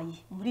burabaye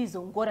muri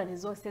izo ngorane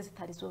zose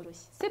zitari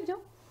zoroshye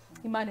sibyo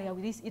imana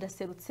yawe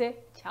iraserutse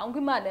cyangwa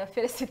imana ya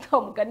Felicita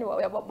umugani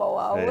wawe ya mama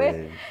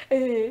wawe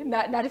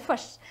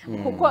narifashe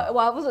kuko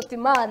wavuze uti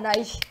imana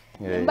ye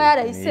nimba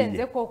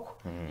yarayisenze koko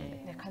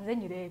reka nze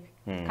nyirebe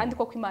kandi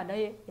koko imana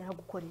ye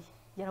yaragukoreye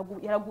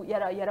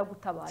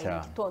yaragutabaye mu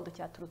gitondo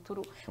cya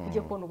turuturu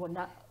ugiye kubona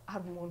ubona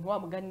hari umuntu wa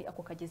mugani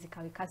ako kagezi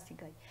kawe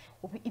kasigaye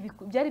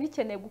byari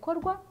bikeneye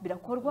gukorwa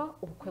birakorwa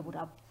ubukwe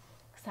buraba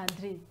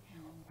Sandrine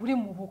uri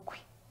mu bukwe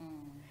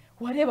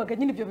warebaga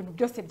nyine ibyo bintu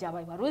byose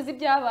byabaye waruzi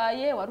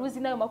byabaye waruzi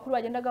nayo makuru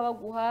bagendaga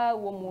baguha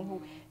uwo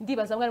muntu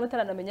ndibaza mwari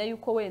mutaranamenya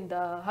yuko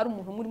wenda hari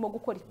umuntu murimo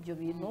gukora ibyo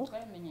bintu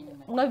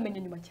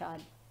mwabimenye nyuma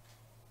cyane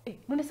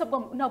none se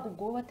ntabwo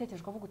ubwo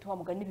watekereje ukavuga uti wa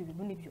mugani ibi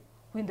bintu nibyo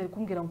wenda ari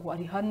kumbwira ngo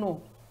ari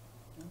hano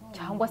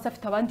cyangwa se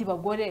afite abandi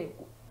bagore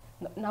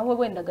nawe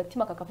wenda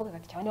agatima kakavuga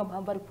ati cyane niyo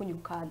mpamvu ari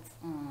kunyirukanza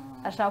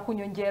ashaka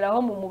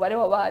kunyongeraho mu mubare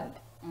w'abandi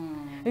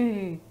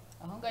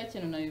aho ngaho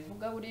ikintu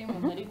nabivuga buriya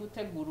umuntu ari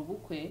gutegura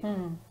ubukwe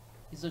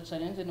izo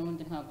challenge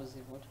n'ubundi ntabwo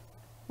zibura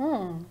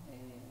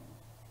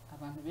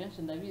abantu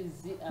benshi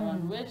ndabizi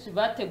abantu benshi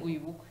bateguye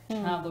ubukwe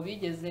ntabwo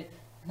bigeze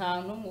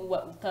nta n'umwe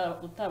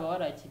utaba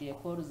warakiriye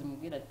ko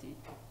uzimubwira ati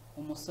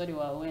umusore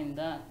wawe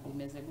wenda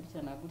bimeze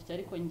gutya na gutya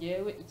ariko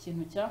ngewe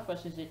ikintu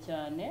cyafashije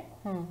cyane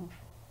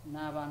ni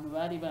abantu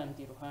bari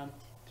bandi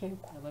iruhande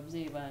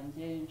ababyeyi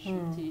banjye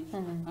inshuti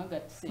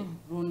hagati se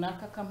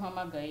runaka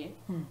kampamagaye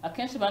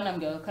akenshi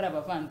banambwiraga ko ari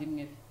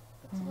abavandimwe be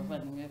ati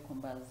abavandimwe ko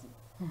mbazi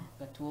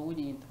gati wowe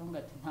urinda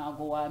ati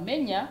ntabwo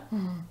wamenya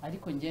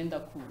ariko ngenda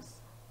kuza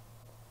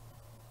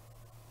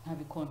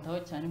ntabikontaho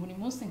cyane buri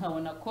munsi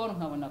nkabona koro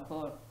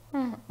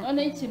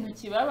none ikintu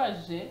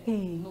kibabaje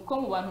ni uko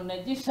mu bantu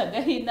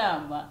nagishagaho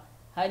inama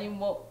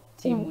harimo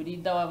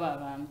timurida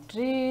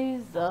w'ababandi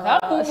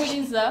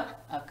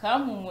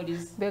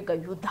akampumuriza mbega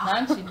yuda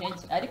ntanshi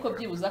intege ariko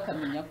byibuze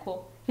akamenya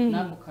ko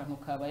nako kantu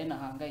kabaye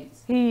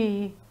nahangayitse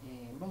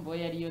urumva we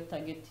yari yo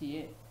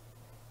tagetiye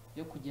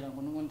yo kugira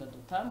ngo n'ubundi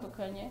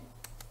adutandukanye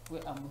we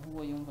amuha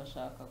uwo yumva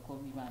ashaka ko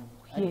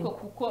bibanira ariko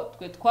kuko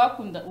twe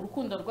twakunda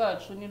urukundo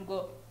rwacu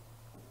nirwo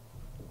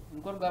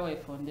rwabaye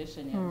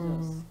foundation ya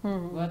byose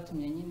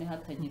rwatumye nyine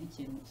hatagira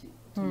ikintu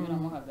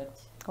tunyuramo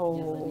hagati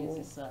kugeza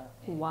n'izi saha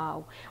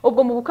wow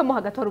ubwo mu bukwe mo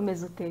hagati wari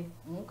umeze ute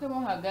mu bukwe mo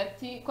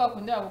hagati kwa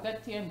kundi bavuga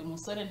ati yenda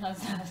umusore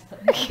ntazaza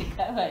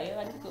kabaye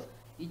ariko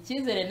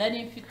icyizere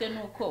nari mfite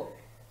nuko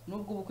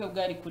nubwo ubukwe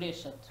bwari kuri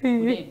 3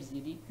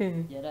 kuri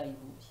 2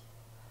 yarayihuye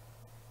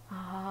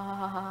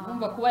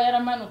numva kuba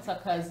yaramanutse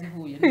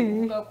akazihuye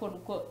nukuvuga ko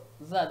nuko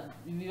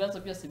ibibazo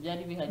byose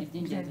byari bihari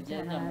by'ingenzi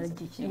byari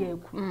byamutse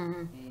yego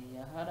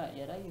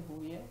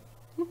yarayihuye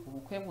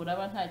ubukwe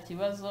buraba nta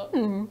kibazo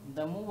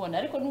ndamubona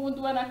ariko n'ubundi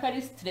ubona ko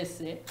ari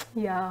stress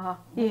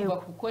yego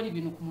gukora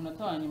ibintu ku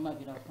munota wa nyuma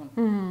biravuna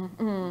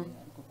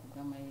ariko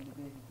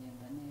kubw'amahirwe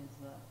bigenda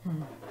neza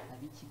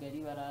abi Kigali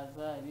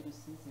baraza abi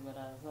Rusizi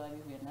baraza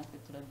bihuye natwe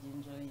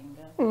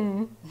turabyinjoyinga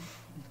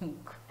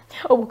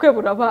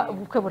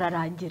ubukwe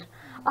burarangira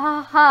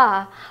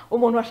aha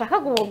umuntu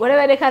washakaga umugore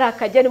bereka ari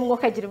akageni mwo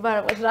kagira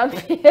imbaraga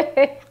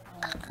Jean-Pierre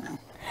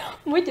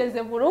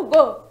mugeze mu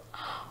rugo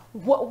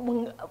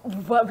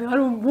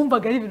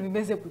bumvaga ari ibintu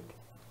bimeze gute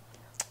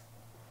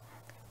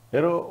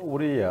rero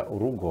uriya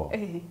urugo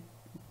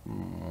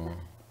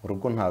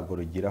ntabwo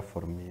rugira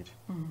formule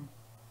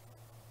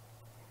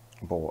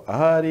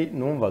ahari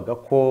numvaga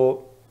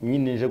ko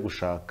nyine nje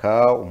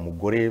gushaka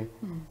umugore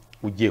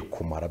ugiye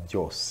kumara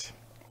byose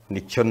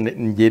nicyo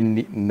njye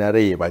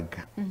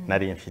narebaga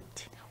nari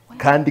mfite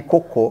kandi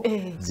koko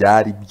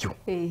byari byo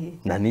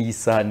na n'iyi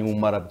saha niba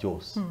umara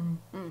byose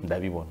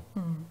ndabibona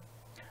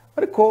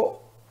ariko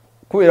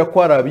kubera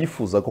ko hari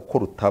abifuza ko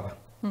rutaba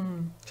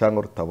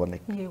cyangwa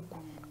rutaboneka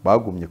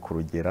bagumye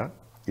kurugera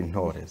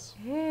intorezo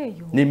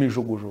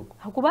n'imijugujugu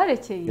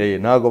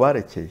ntabwo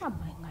barekeye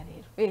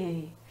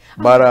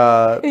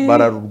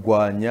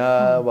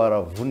bararurwanya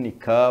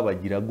baravunika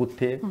bagira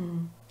gute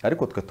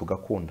ariko twe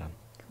tugakundana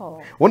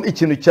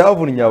ikintu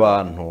cyavunnye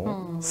abantu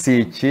si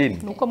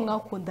ikindi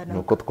ni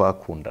uko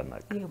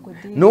twakundanaga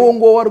n'uwo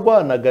ngo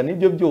warwanaga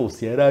n'ibyo byose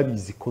yari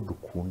abizi ko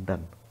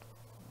dukundana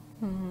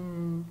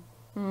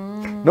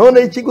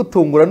none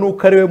ikigutungura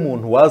nuko ari we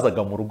muntu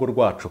wazaga mu rugo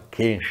rwacu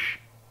kenshi.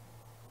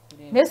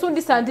 mbese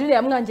undi Sandrine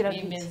yamwangiraga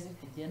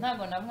iki?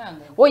 ntabwo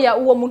namwanga. oya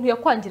uwo muntu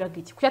yakwangiraga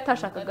iki kuko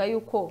yatashakaga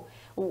yuko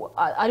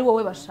ari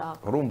wowe bashaka?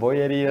 urumva we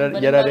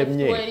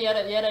yararemye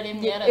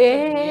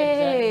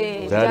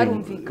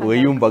we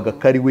yumvaga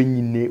ko ari we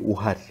nyine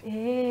uhari,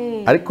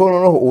 ariko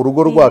noneho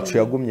urugo rwacu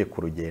yagumye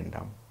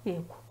kurugendamo.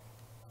 yego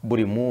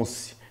buri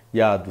munsi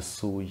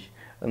yadusuye,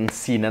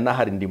 nsina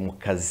nahari ndi mu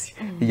kazi,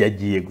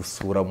 yagiye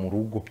gusura mu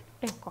rugo,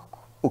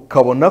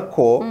 ukabona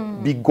ko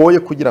bigoye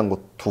kugira ngo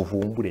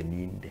tuvumbure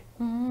ninde.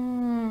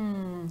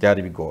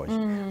 byari bigoye,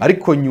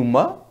 ariko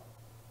nyuma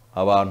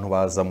abantu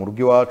baza mu rugo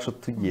iwacu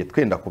tugiye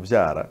twenda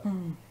kubyara,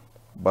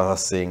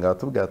 bahasenga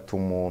tubwira ati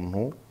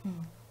umuntu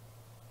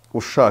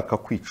ushaka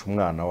kwica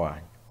umwana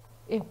wanyu.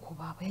 ego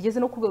baba yageze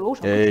no kubera uwo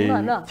ushaka kwica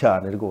umwana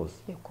cyane rwose.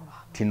 ego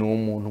baba ati ni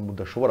umuntu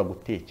mudashobora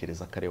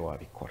gutekereza ko ari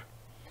wabikora.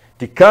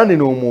 ati kandi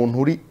ni umuntu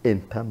uri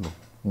entano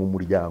mu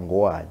muryango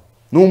wanyu,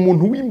 ni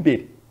umuntu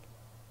w'imbere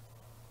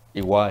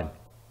iwanyu.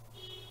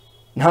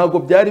 ntabwo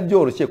byari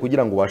byoroshye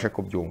kugira ngo ubashe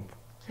kubyumva.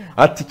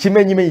 ati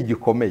ikimenyimenyi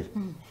gikomeye,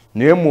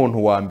 niwe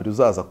muntu wa mbere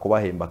uzaza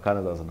kubahemba kandi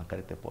azazana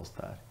karite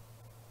postale.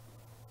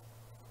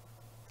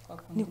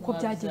 niko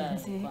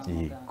byagenze.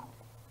 yego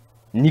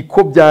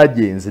niko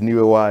byagenze,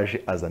 niwe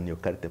waje azana iyo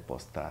karite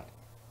postale.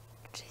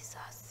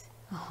 Jesus.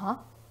 aha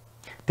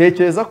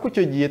tekereza ko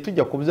icyo gihe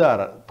tujya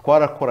kubyara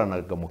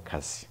twarakoranaga mu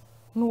kazi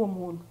n'uwo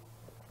muntu.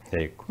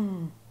 yego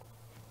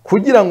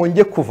kugira ngo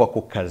njye kuva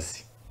ku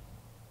kazi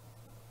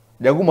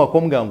yaguma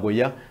kumbwira ngo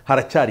ya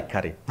haracyari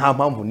kare, nta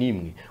mpamvu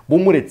n'imwe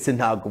bumuretse,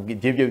 ntabwo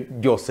ibyo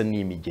byose ni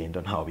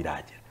imigendo, ntaho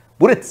biragera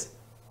buretse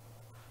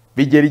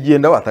bigera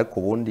igenda bata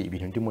ku bundi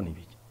ibintu ndimo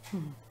nibiki.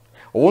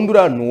 ubundi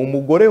uriya ni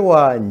umugore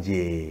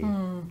wanjye.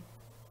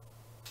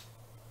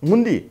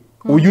 undi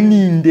uyu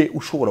ninde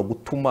ushobora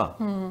gutuma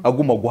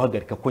aguma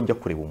guhagarika ko njya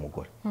kureba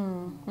umugore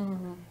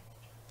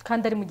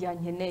kandi ari mu gihe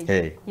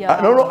ankeneye.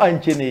 noneho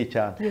ankeneye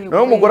cyane.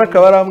 noneho umugore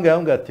akaba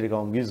arambwira ati reka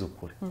mbwize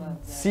ukuri,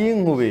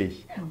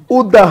 sinkubeshye,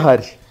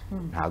 udahari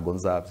ntabwo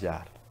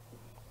nzabyara.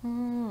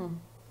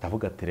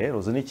 ndavuga ati rero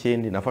uzi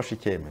n'ikindi, nafashe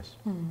icyemezo,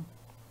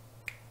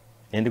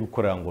 ndi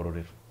gukorera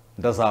Ngororero,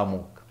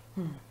 ndazamuka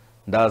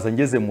ndaza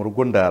ngeze mu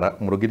rugo, ndara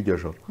mu rugo iryo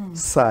joro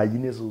saa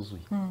 4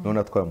 zuzuye. none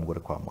atwaye umugore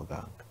kwa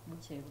muganga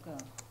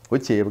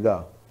bukeye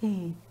bwaho.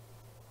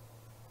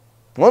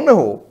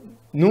 noneho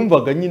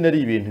numvaga nyine ari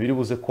ibintu biri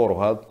buze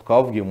koroha.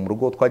 twavugiye mu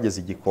rugo,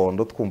 twageze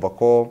Igikondo, twumva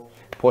ko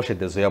poshe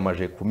dezo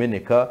yamaje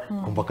kumeneka,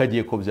 twumva ko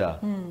agiye kubyara.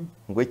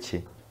 ngo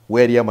iki,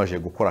 we yari yamaje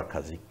gukora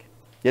akazi ke,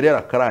 yari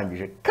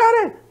yarakarangije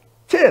kare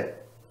kera.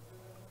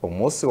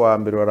 umunsi wa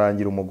mbere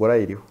warangira umugore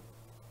ayiriho,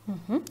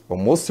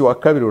 umunsi wa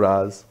kabiri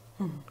uraza,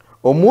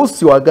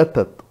 umunsi wa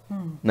gatatu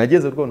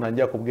nageze rwo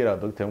ntangiye kubwira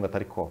dogiteri ngo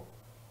atari ko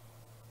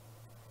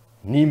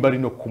nimba ari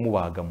no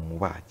kumubaga mu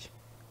mubage,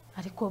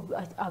 ariko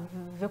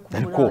ave ku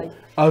ariko burayi,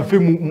 ave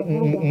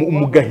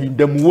mu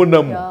gahinda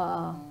mubonamo.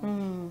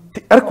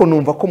 ariko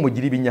numva ko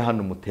mugira ibinya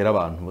hano mutera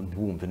abantu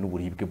ntibumve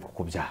n'uburibwe bwo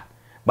kubyara,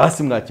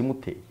 basi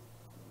mwakimuteye.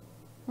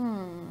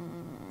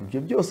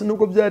 ibyo byose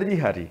nubwo byari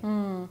bihari,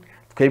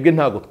 twebwe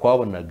ntabwo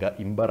twabonaga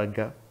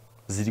imbaraga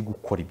ziri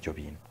gukora ibyo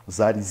bintu,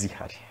 zari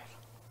zihari.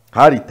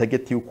 hari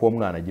tageti y'uko uwo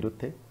mwana agira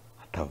ute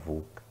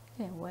atavuka,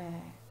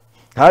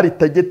 hari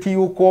tageti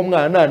y'uko uwo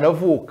mwana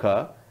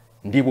nanavuka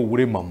ndi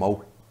bubure mama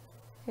we.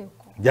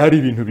 byari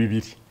ibintu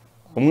bibiri,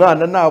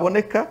 umwana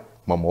naboneka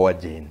mama we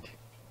agende.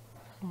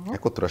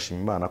 ariko turashima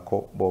Imana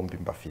ko bombi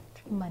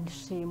mbafite. Imana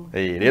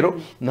ishimwe. rero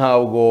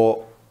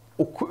ntabwo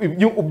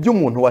ibyo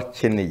umuntu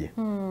wakeneye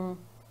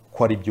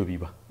ko ari byo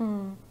biba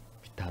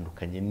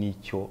bitandukanye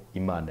n'icyo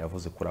Imana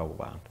yavuze kuri abo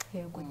bantu.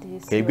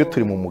 twebwe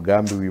turi mu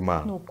mugambi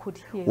w'Imana.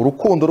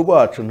 urukundo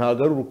rwacu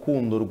ntabwo ari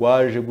urukundo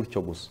rwaje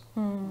gutyo gusa.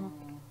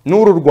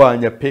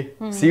 n'ururwanya pe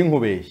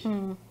sinkubeshye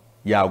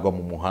yagwa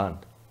mu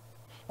muhanda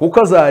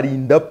kuko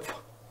azarinda apfa,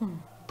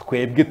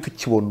 twebwe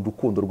tukibona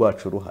urukundo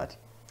rwacu ruhari.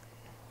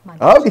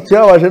 ahubwo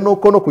ikibabaje ni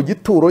uko no ku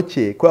gituro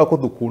cye, kubera ko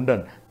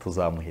dukundana,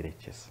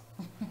 tuzamuherekeza,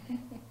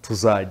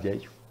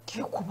 tuzajyayo.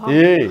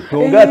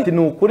 ati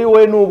ni ukuri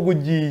we nubwo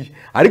ugiye,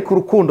 ariko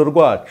urukundo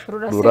rwacu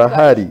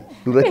rurahari,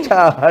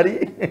 ruracyahari.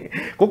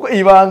 kuko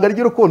ibanga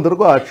ry'urukundo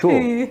rwacu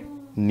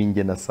ni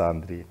njye na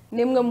Sandrine,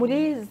 nimwe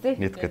murizi,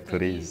 nitwe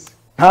turizi,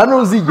 nta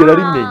n'uzigera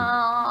rimenya.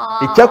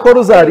 icyakora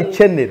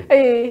uzarikenera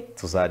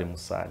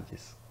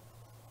tuzarimusangiza.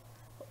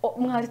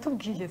 mwari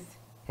tubwiye se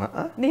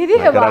ni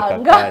irihe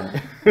banga?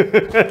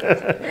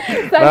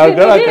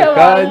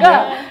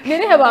 ni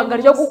irihe banga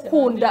ryo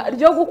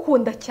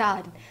gukunda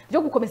cyane,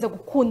 ryo gukomeza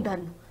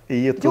gukundana,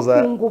 ryo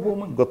kunga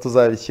ubumwe? ubwo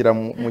tuzabishyira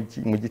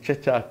mu gice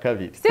cya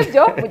kabiri,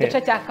 sibyo? mu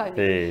gice cya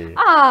kabiri.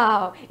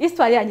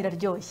 histoire yanyu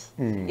iraryoshye,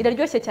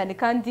 iraryoshye cyane,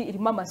 kandi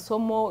irimo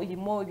amasomo,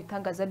 irimo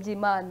ibitangaza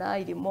by'Imana,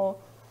 irimo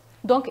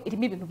donc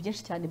irimo ibintu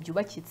byinshi cyane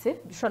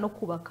byubakitse bishobora no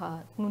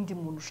kubaka n'undi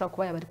muntu ushobora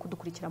kuba yaba ari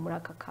kudukurikira muri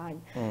aka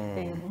kanya.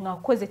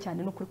 Mwakoze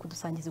cyane no kuri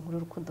kudusangiza inkuru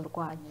y'urukundo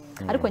rwanyu.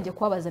 Ariko ngiye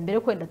kubabaza mbere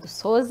ko wenda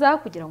dusoza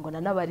kugira ngo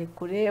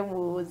nanabarekure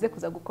muze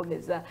kuza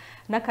gukomeza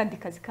n'akandi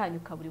kazi kanyu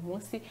ka buri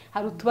munsi.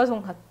 Hari utubazo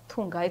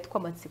nkatungaye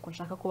tw'amatsiko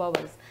nshaka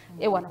kubabaza.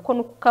 Ewa nako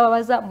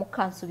nukababaza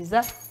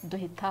mukansubiza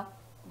duhita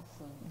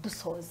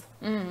dusoza.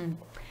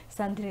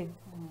 Sandrine,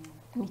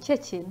 ni cye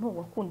kintu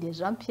wakundiye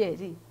Jean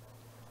Pierre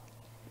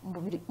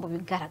mu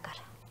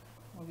bigaragara?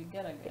 Mu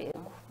bigaragara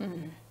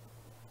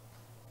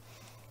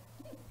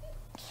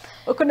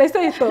uko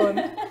nahise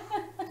yitonda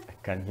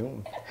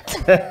kanyumva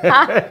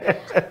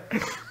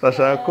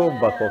bashaka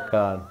kumva ako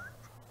kantu.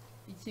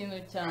 ikintu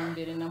cya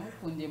mbere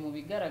namukundiye mu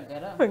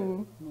bigaragara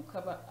ni uko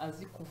aba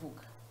azi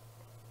kuvuga.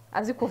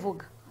 Azi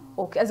kuvuga?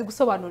 Okay, azi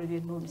gusobanura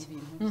ibintu bye.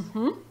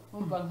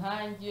 Umva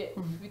nkanjye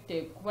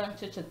ufite kuba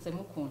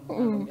ncecetsemo ukuntu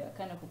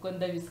kandi kuko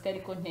ndabizi ko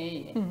ariko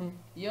nteye.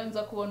 Iyo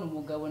nza kubona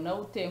umugabo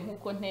nawe uteye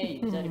nk'uko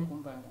nteye byari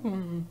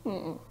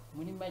kumbangamira.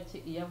 Muri make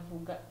iyo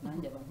avuga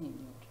nanjye aba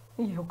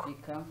ntinyura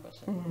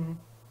bikamfasha.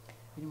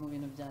 Biri mu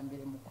bintu bya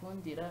mbere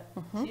mukundira.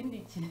 Ikindi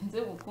kinze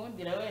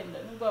mukundira wenda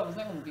nubwo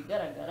wabuze ngo mu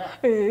bigaragara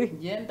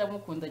ngenda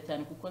mukunda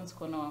cyane kuko nzi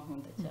ko nawe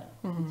ankunda cyane.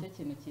 Icyo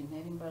kintu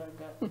kintera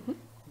imbaraga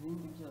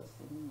ibindi byose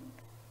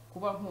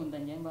kuba nkunda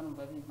njyemba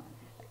numva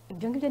bimpagije.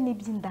 Ibyo ngibyo ni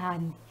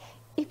iby'indani.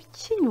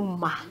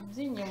 Iby'inyuma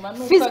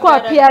nuko physical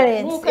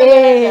appearance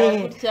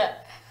gutya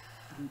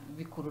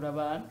bikurura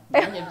abantu.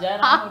 Nanjye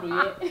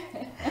byarankuruye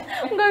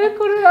ngo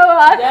bikurura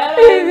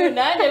abantu.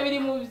 Nanjye biri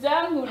mu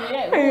byankuruye.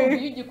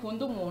 Iyo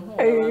ugikunda umuntu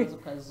urabanza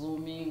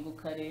ukazuminga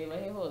ukareba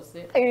he hose.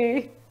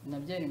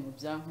 Nabyo ni mu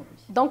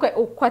byankuruye. Donc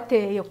uko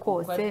ateye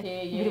kose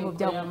biri mu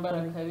byambara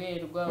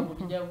akaberwa,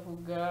 uburyo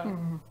avuga,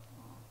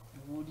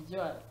 uburyo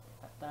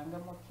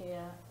atangamo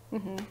care.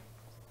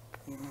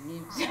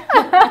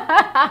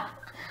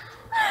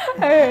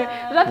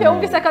 Jean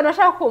wumvise akantu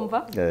ashaka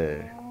kumva?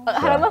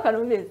 Harimo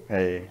akantu umeze?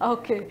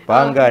 Okay.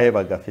 Bangahe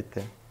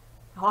bagafite?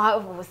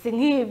 Si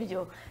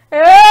nk'ibyo.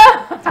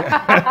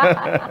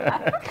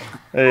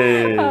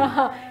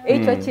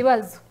 Icyo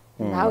kibazo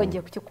nawe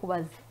ngiye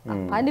kukikubaza.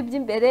 Apana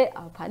iby'imbere,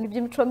 apana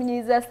iby'imico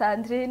myiza.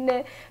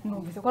 Sandrine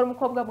numvise ko ari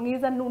umukobwa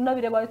mwiza,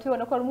 unabireba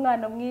tubona ko ari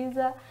umwana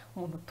mwiza,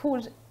 umuntu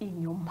utuje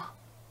inyuma.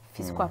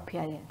 Physical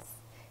appearance.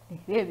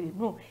 Rebe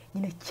bintu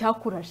nyine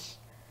cyakurashe.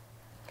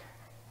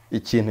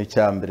 Ikintu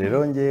cya mbere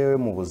rero ngewe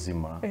mu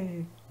buzima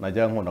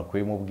najya nkunda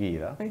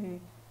kubimubwira.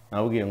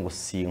 Nabwiye ngo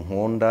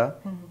sinkunda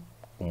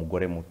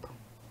umugore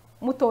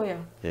mutoya.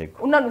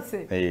 Yego.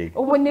 Unanutse.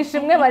 Ubu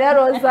nishimwe Maria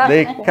Roza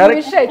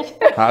ubisheke.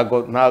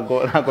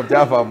 Ntago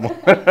byavamo.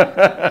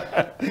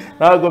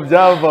 Ntago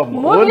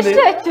byavamo. Mu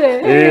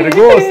bisheke.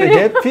 Rwose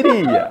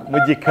hepfiriya mu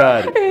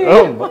gikari.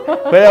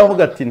 Ko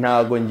yavuga ati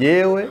ntago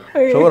ngewe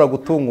nshobora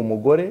gutunga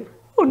umugore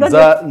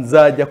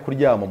nzajya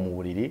kuryama mu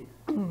buriri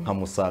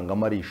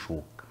nkamusangamo ari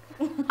ishuka.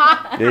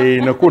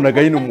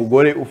 Nakundaga nyine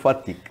umugore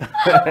ufatika.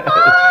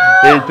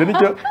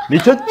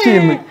 Nicyo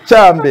kintu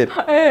cya mbere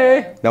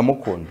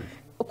namukundiye.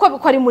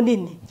 Uko ari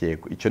munini.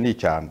 Yego, icyo ni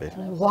icya mbere.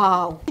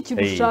 Wow.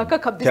 Ikintu ushaka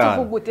kabisa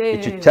uvugute.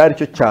 Icyo cyari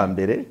cyo cya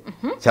mbere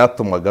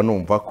cyatumaga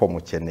numva ko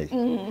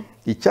mukeneye.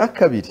 Icya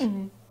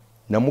kabiri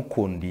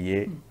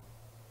namukundiye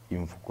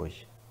imvugo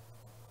ye.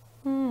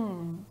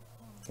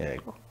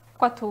 Yego.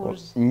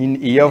 Kwatuje.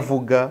 Iyo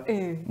avuga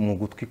mu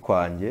gutwi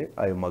kwanjye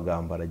ayo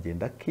magambo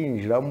aragenda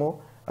akinjiramo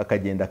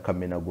akagenda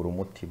akamenagura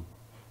umutima.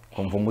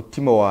 Kumva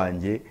umutima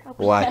wanjye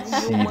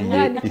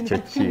wakiriye icyo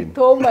kintu.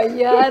 Toma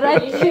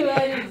yarakira.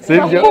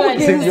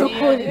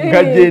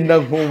 Nkagenda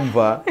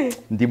nkumva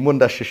ndimo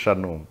ndashisha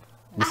numva.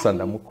 Gusa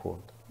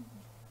ndamukunda.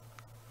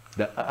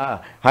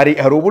 Hari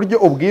uburyo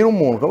ubwira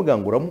umuntu ukavuga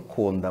ngo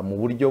uramukunda mu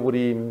buryo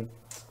buri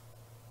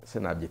se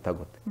nabyita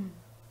gute.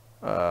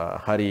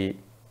 Hari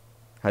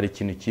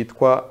ikintu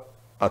cyitwa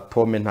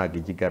atome ntago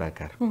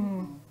igigaragara.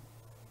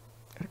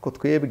 Ariko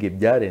twebwe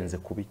byarenze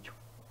kuba icyo.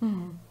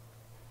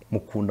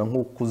 Mukunda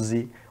nk'uko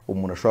uzi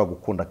umuntu ashobora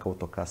gukunda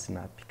akabuto ka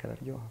sinapi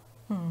kararyoha.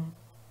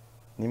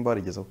 Nimba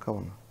warigeze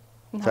ukabona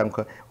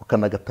cyangwa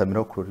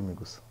ukanagatamiraho ku rurimi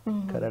gusa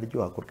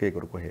kararyoha ku rwego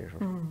rwo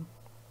hejuru.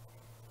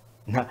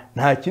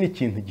 Nta kindi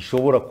kintu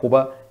gishobora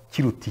kuba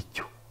kiruta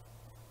icyo.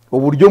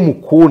 Uburyo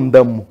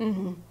mukundamo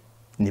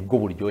nibwo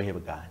buryohe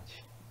bwanjye.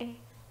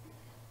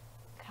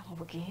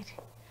 Kamubwire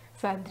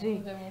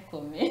Sandrine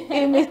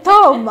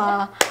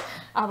imitoma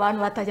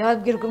abantu batajya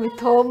babwirwa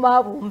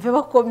imitoma bumve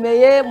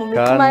bakomeye mu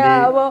mitima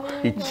yabo.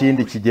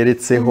 Ikindi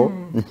kigeretseho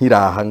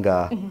nkiraha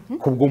ngaha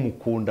kubwo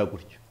mukunda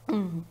gutyo.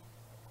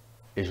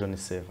 Ejo ni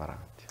Saint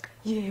Valentin.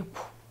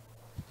 Yego.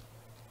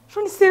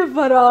 Ejo ni Saint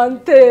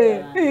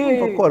Valentin.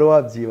 Kuko wari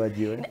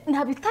wabyibagiwe.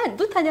 Ntabitanye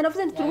dutanya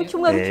navuze nti turi mu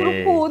cyumweru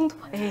cy'urukundo.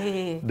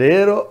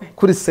 Rero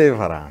kuri Saint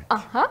Valentin.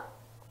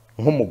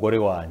 Nk'umugore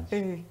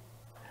wanjye.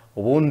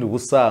 Ubundi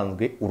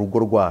busanzwe urugo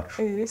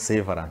rwacu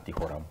Saint Valentin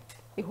ihoramo.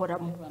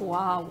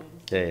 Wow.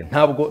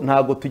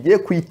 Ntabwo tugiye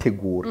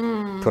kuyitegura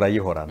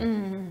turayihorana.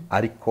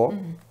 Ariko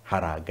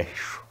hari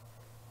agahisho.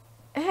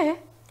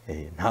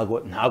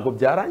 ntago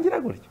byarangira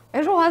gutyo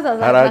ejo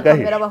hazaza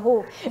kamera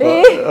bahu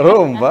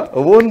urumva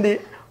ubundi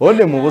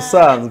mu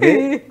busanzwe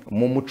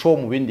mu muco wo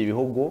mu bindi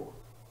bihugu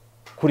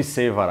kuri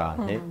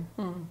Saint-Valentin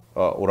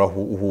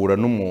uhura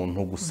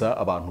n'umuntu gusa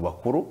abantu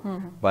bakuru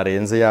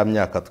barenze ya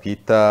myaka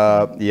twita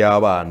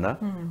y'abana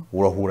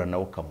urahura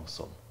nawe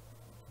ukamusoma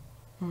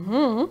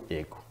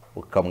yego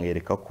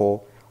ukamwereka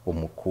ko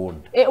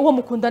umukunda uwo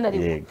mukundana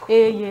ariko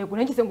yego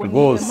nagize ngo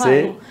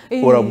rwose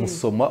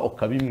uramusoma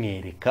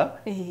ukabimwereka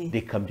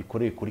reka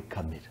mbikoreye kuri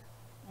kamera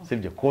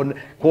sibyo ko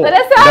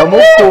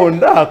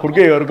ndamukunda ku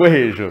rwego rwo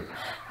hejuru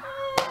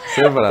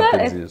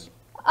Saint-Valentin nziza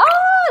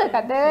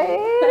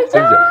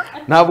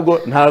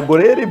ntabwo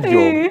rero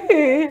ibyo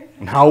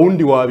nta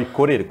wundi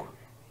wabikorerwa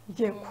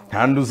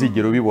nta ndi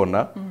uzigera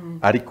ubibona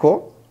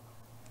ariko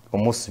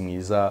umunsi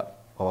mwiza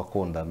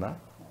w'abakundana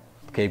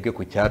twebwe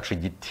ku cyacu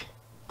giti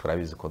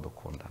turabizi ko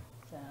dukundana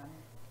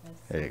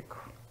yego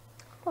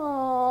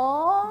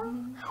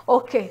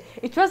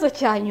ikibazo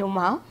cya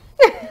nyuma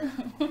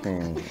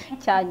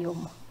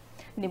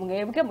ni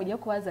mwebwe mugiye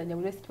kubazanya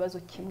buri wese ikibazo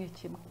kimwe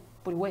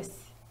buri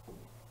wese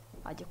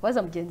ajya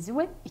kubaza mugenzi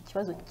we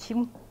ikibazo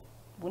kimwe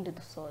ubundi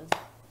dusoza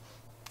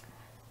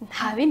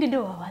nta bindi ndi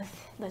bubabaze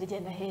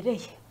ndarigenda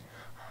ahereye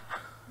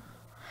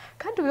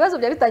kandi ibibazo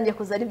byari bitangiye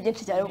kuza ari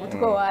byinshi cyane mu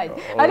mutwe wanjye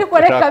ariko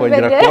reka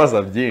mbere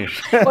kubaza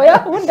byinshi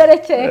ubundi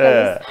arekeye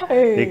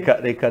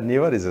reka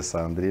nibarize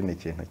Sandrine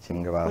ikintu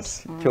kimwe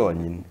basi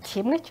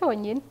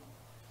cyonyine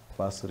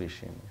basi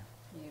urishimye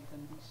yego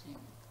ndishimye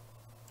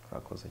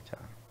urakoze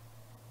cyane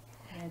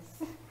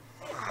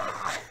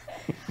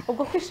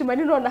ubwo kwishima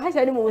ni nonaha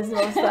cyane mu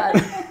buzima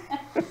busanzwe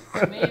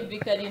maybe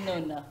kari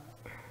nonaha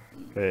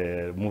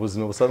mu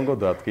buzima busanzwe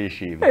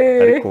twishima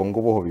ariko ubu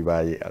ngubu ho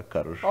bibaye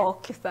akarusho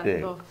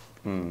sando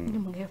ni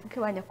mwebwe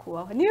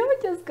banyakubahwa niyo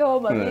mugezweho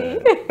mami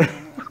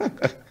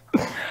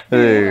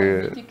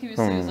iki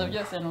ibisubizo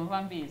byose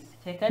numva mbizi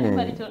cyeka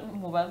niba ari cyo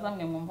mubaza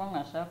mwe mwumva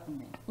mwashaka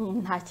kumenya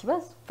nta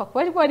kibazo pfa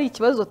kuba ariko ari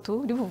ikibazo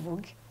turi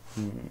buvuge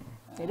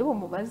rero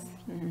bumubaze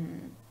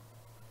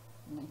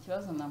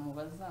ikibazo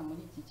namubaza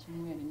muri iki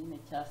cyumweru nyine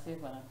cya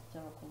Saint-Valentin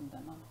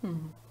cy'abakundana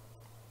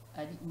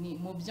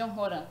mu byo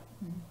nkora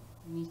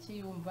ni iki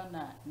yumva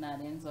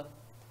narenzaho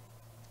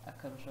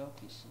akarushaho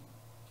kwishima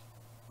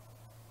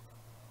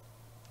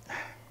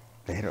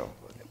rero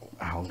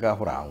aho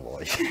ngaho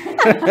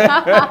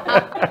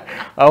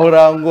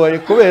urangoye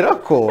kubera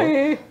ko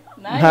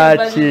nta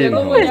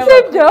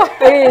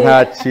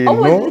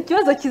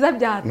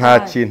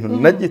kintu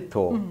na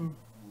gito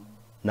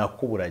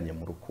nakuburanye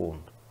mu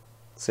rukundo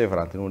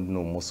Saint-Valentin ni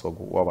umunsi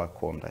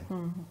w'abakundanye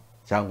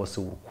cyangwa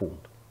se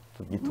urukundo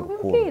tubyita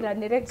urukundo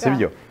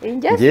sibyo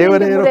ngewe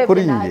rero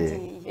kuri njye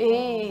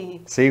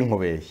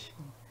sinkubeshye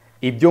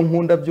ibyo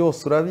nkunda byose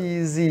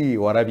urabizi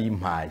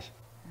warabimpaye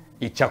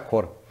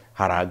icyakora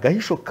hari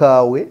agahisho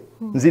kawe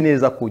nzi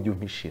neza ko ujya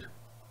umpishira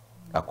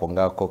ako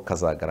ngako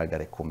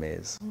kazagaragare ku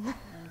meza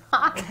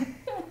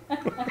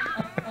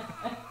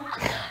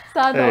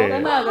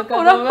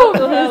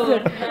urakumvise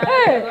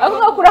ako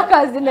ngako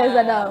urakazi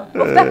neza nawe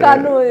ufite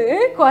akantu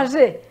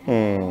kwaje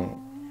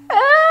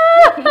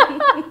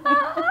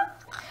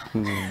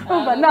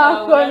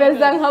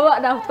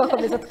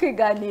twakomeza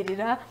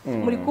twiganirira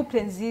muri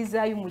couple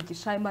nziza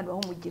y'umugisha Imana ibaha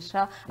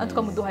umugisha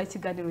tukamuduha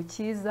ikiganiro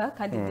cyiza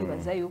kandi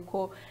ndibaza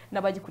yuko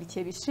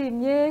n'abagikurikiye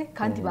bishimye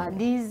kandi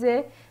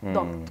bandize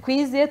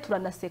twize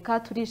turanaseka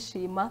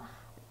turishima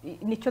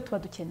nicyo tuba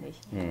dukeneye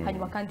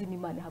hanyuma kandi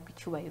n'Imana ihabwa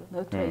icyubahiro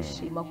nayo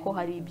turayishima ko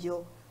hari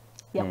ibyo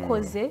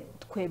yakoze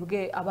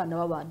twebwe abana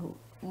b'abantu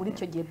muri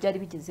icyo gihe byari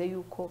bigeze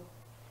yuko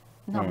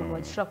nta muntu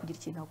wagishobora kugira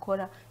ikintu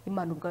akora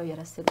Imana ubwayo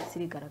yaraserutse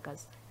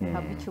irigaragaza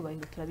ntabwo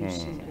icyubahiro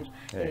turabishimira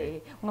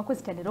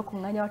mwakoze cyane rero ku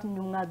mwanya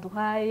wanyu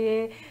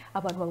mwaduhaye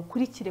abantu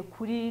bakurikire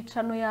kuri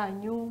channel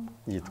yanyu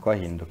yitwa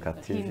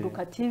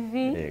Hinduka TV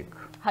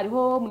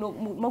hariho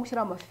no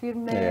gushyira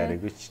amafilme ari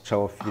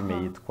gucaho filime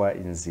yitwa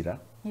Inzira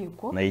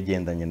nayo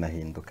igendanye na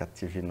Hinduka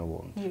TV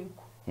n'ubundi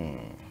yego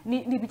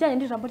ni bijyanye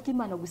n'ijambo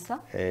ry'Imana gusa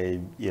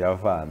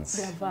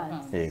iravanze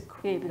yego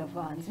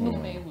biravanze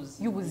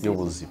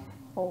y'ubuzima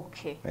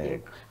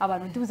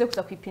abantu ndibuze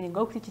kuza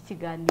kwipiningaho kuri iki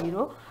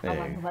kiganiro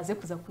abantu baze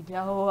kuza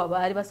kujyaho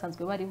abari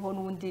basanzwe bariho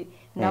n'undi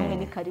namwe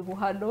ni karibu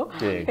hano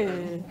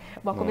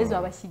bakomeze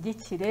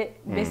babashyigikire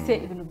mbese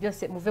ibintu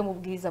byose muve mu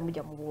bwiza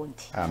mujya mu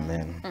bundi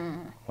amen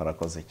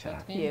murakoze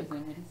cyane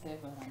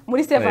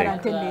muri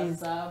Saint-Valentin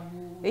neza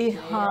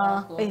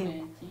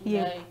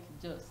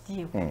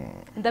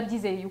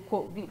ndabyizeye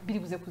yuko biri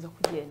buze kuza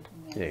kugenda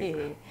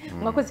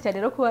mwakoze cyane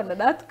rero kubana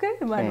natwe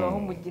Imana ibahe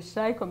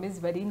umugisha ikomeze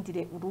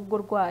ibarindire urugo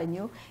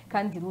rwanyu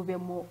kandi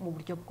rubemo mu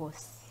buryo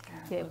bwose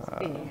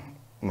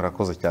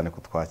murakoze cyane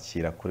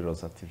kutwakira kuri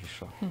Rosa TV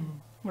show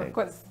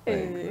murakoze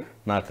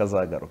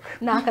nakazagaruka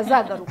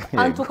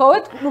antuka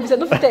wowe nubise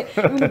dufite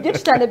ibintu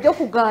byinshi cyane byo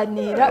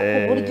kuganira ku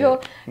buryo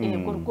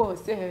yego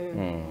rwose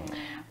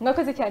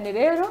mwakoze cyane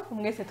rero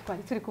mwese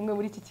twari turi kumwe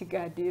muri iki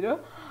kiganiro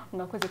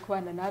mwakoze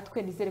kubana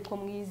natwe nizere ko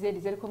mwize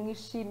nizere ko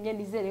mwishimye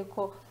nizere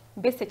ko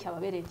mbese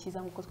cyababereye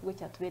cyiza nk'uko twebwe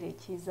cyatubereye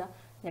cyiza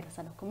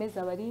nyagasana akomeze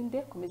abarinde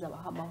akomeze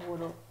abaha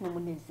amahoro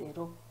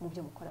n'umunezero mu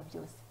byo mukora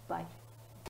byose. Bye.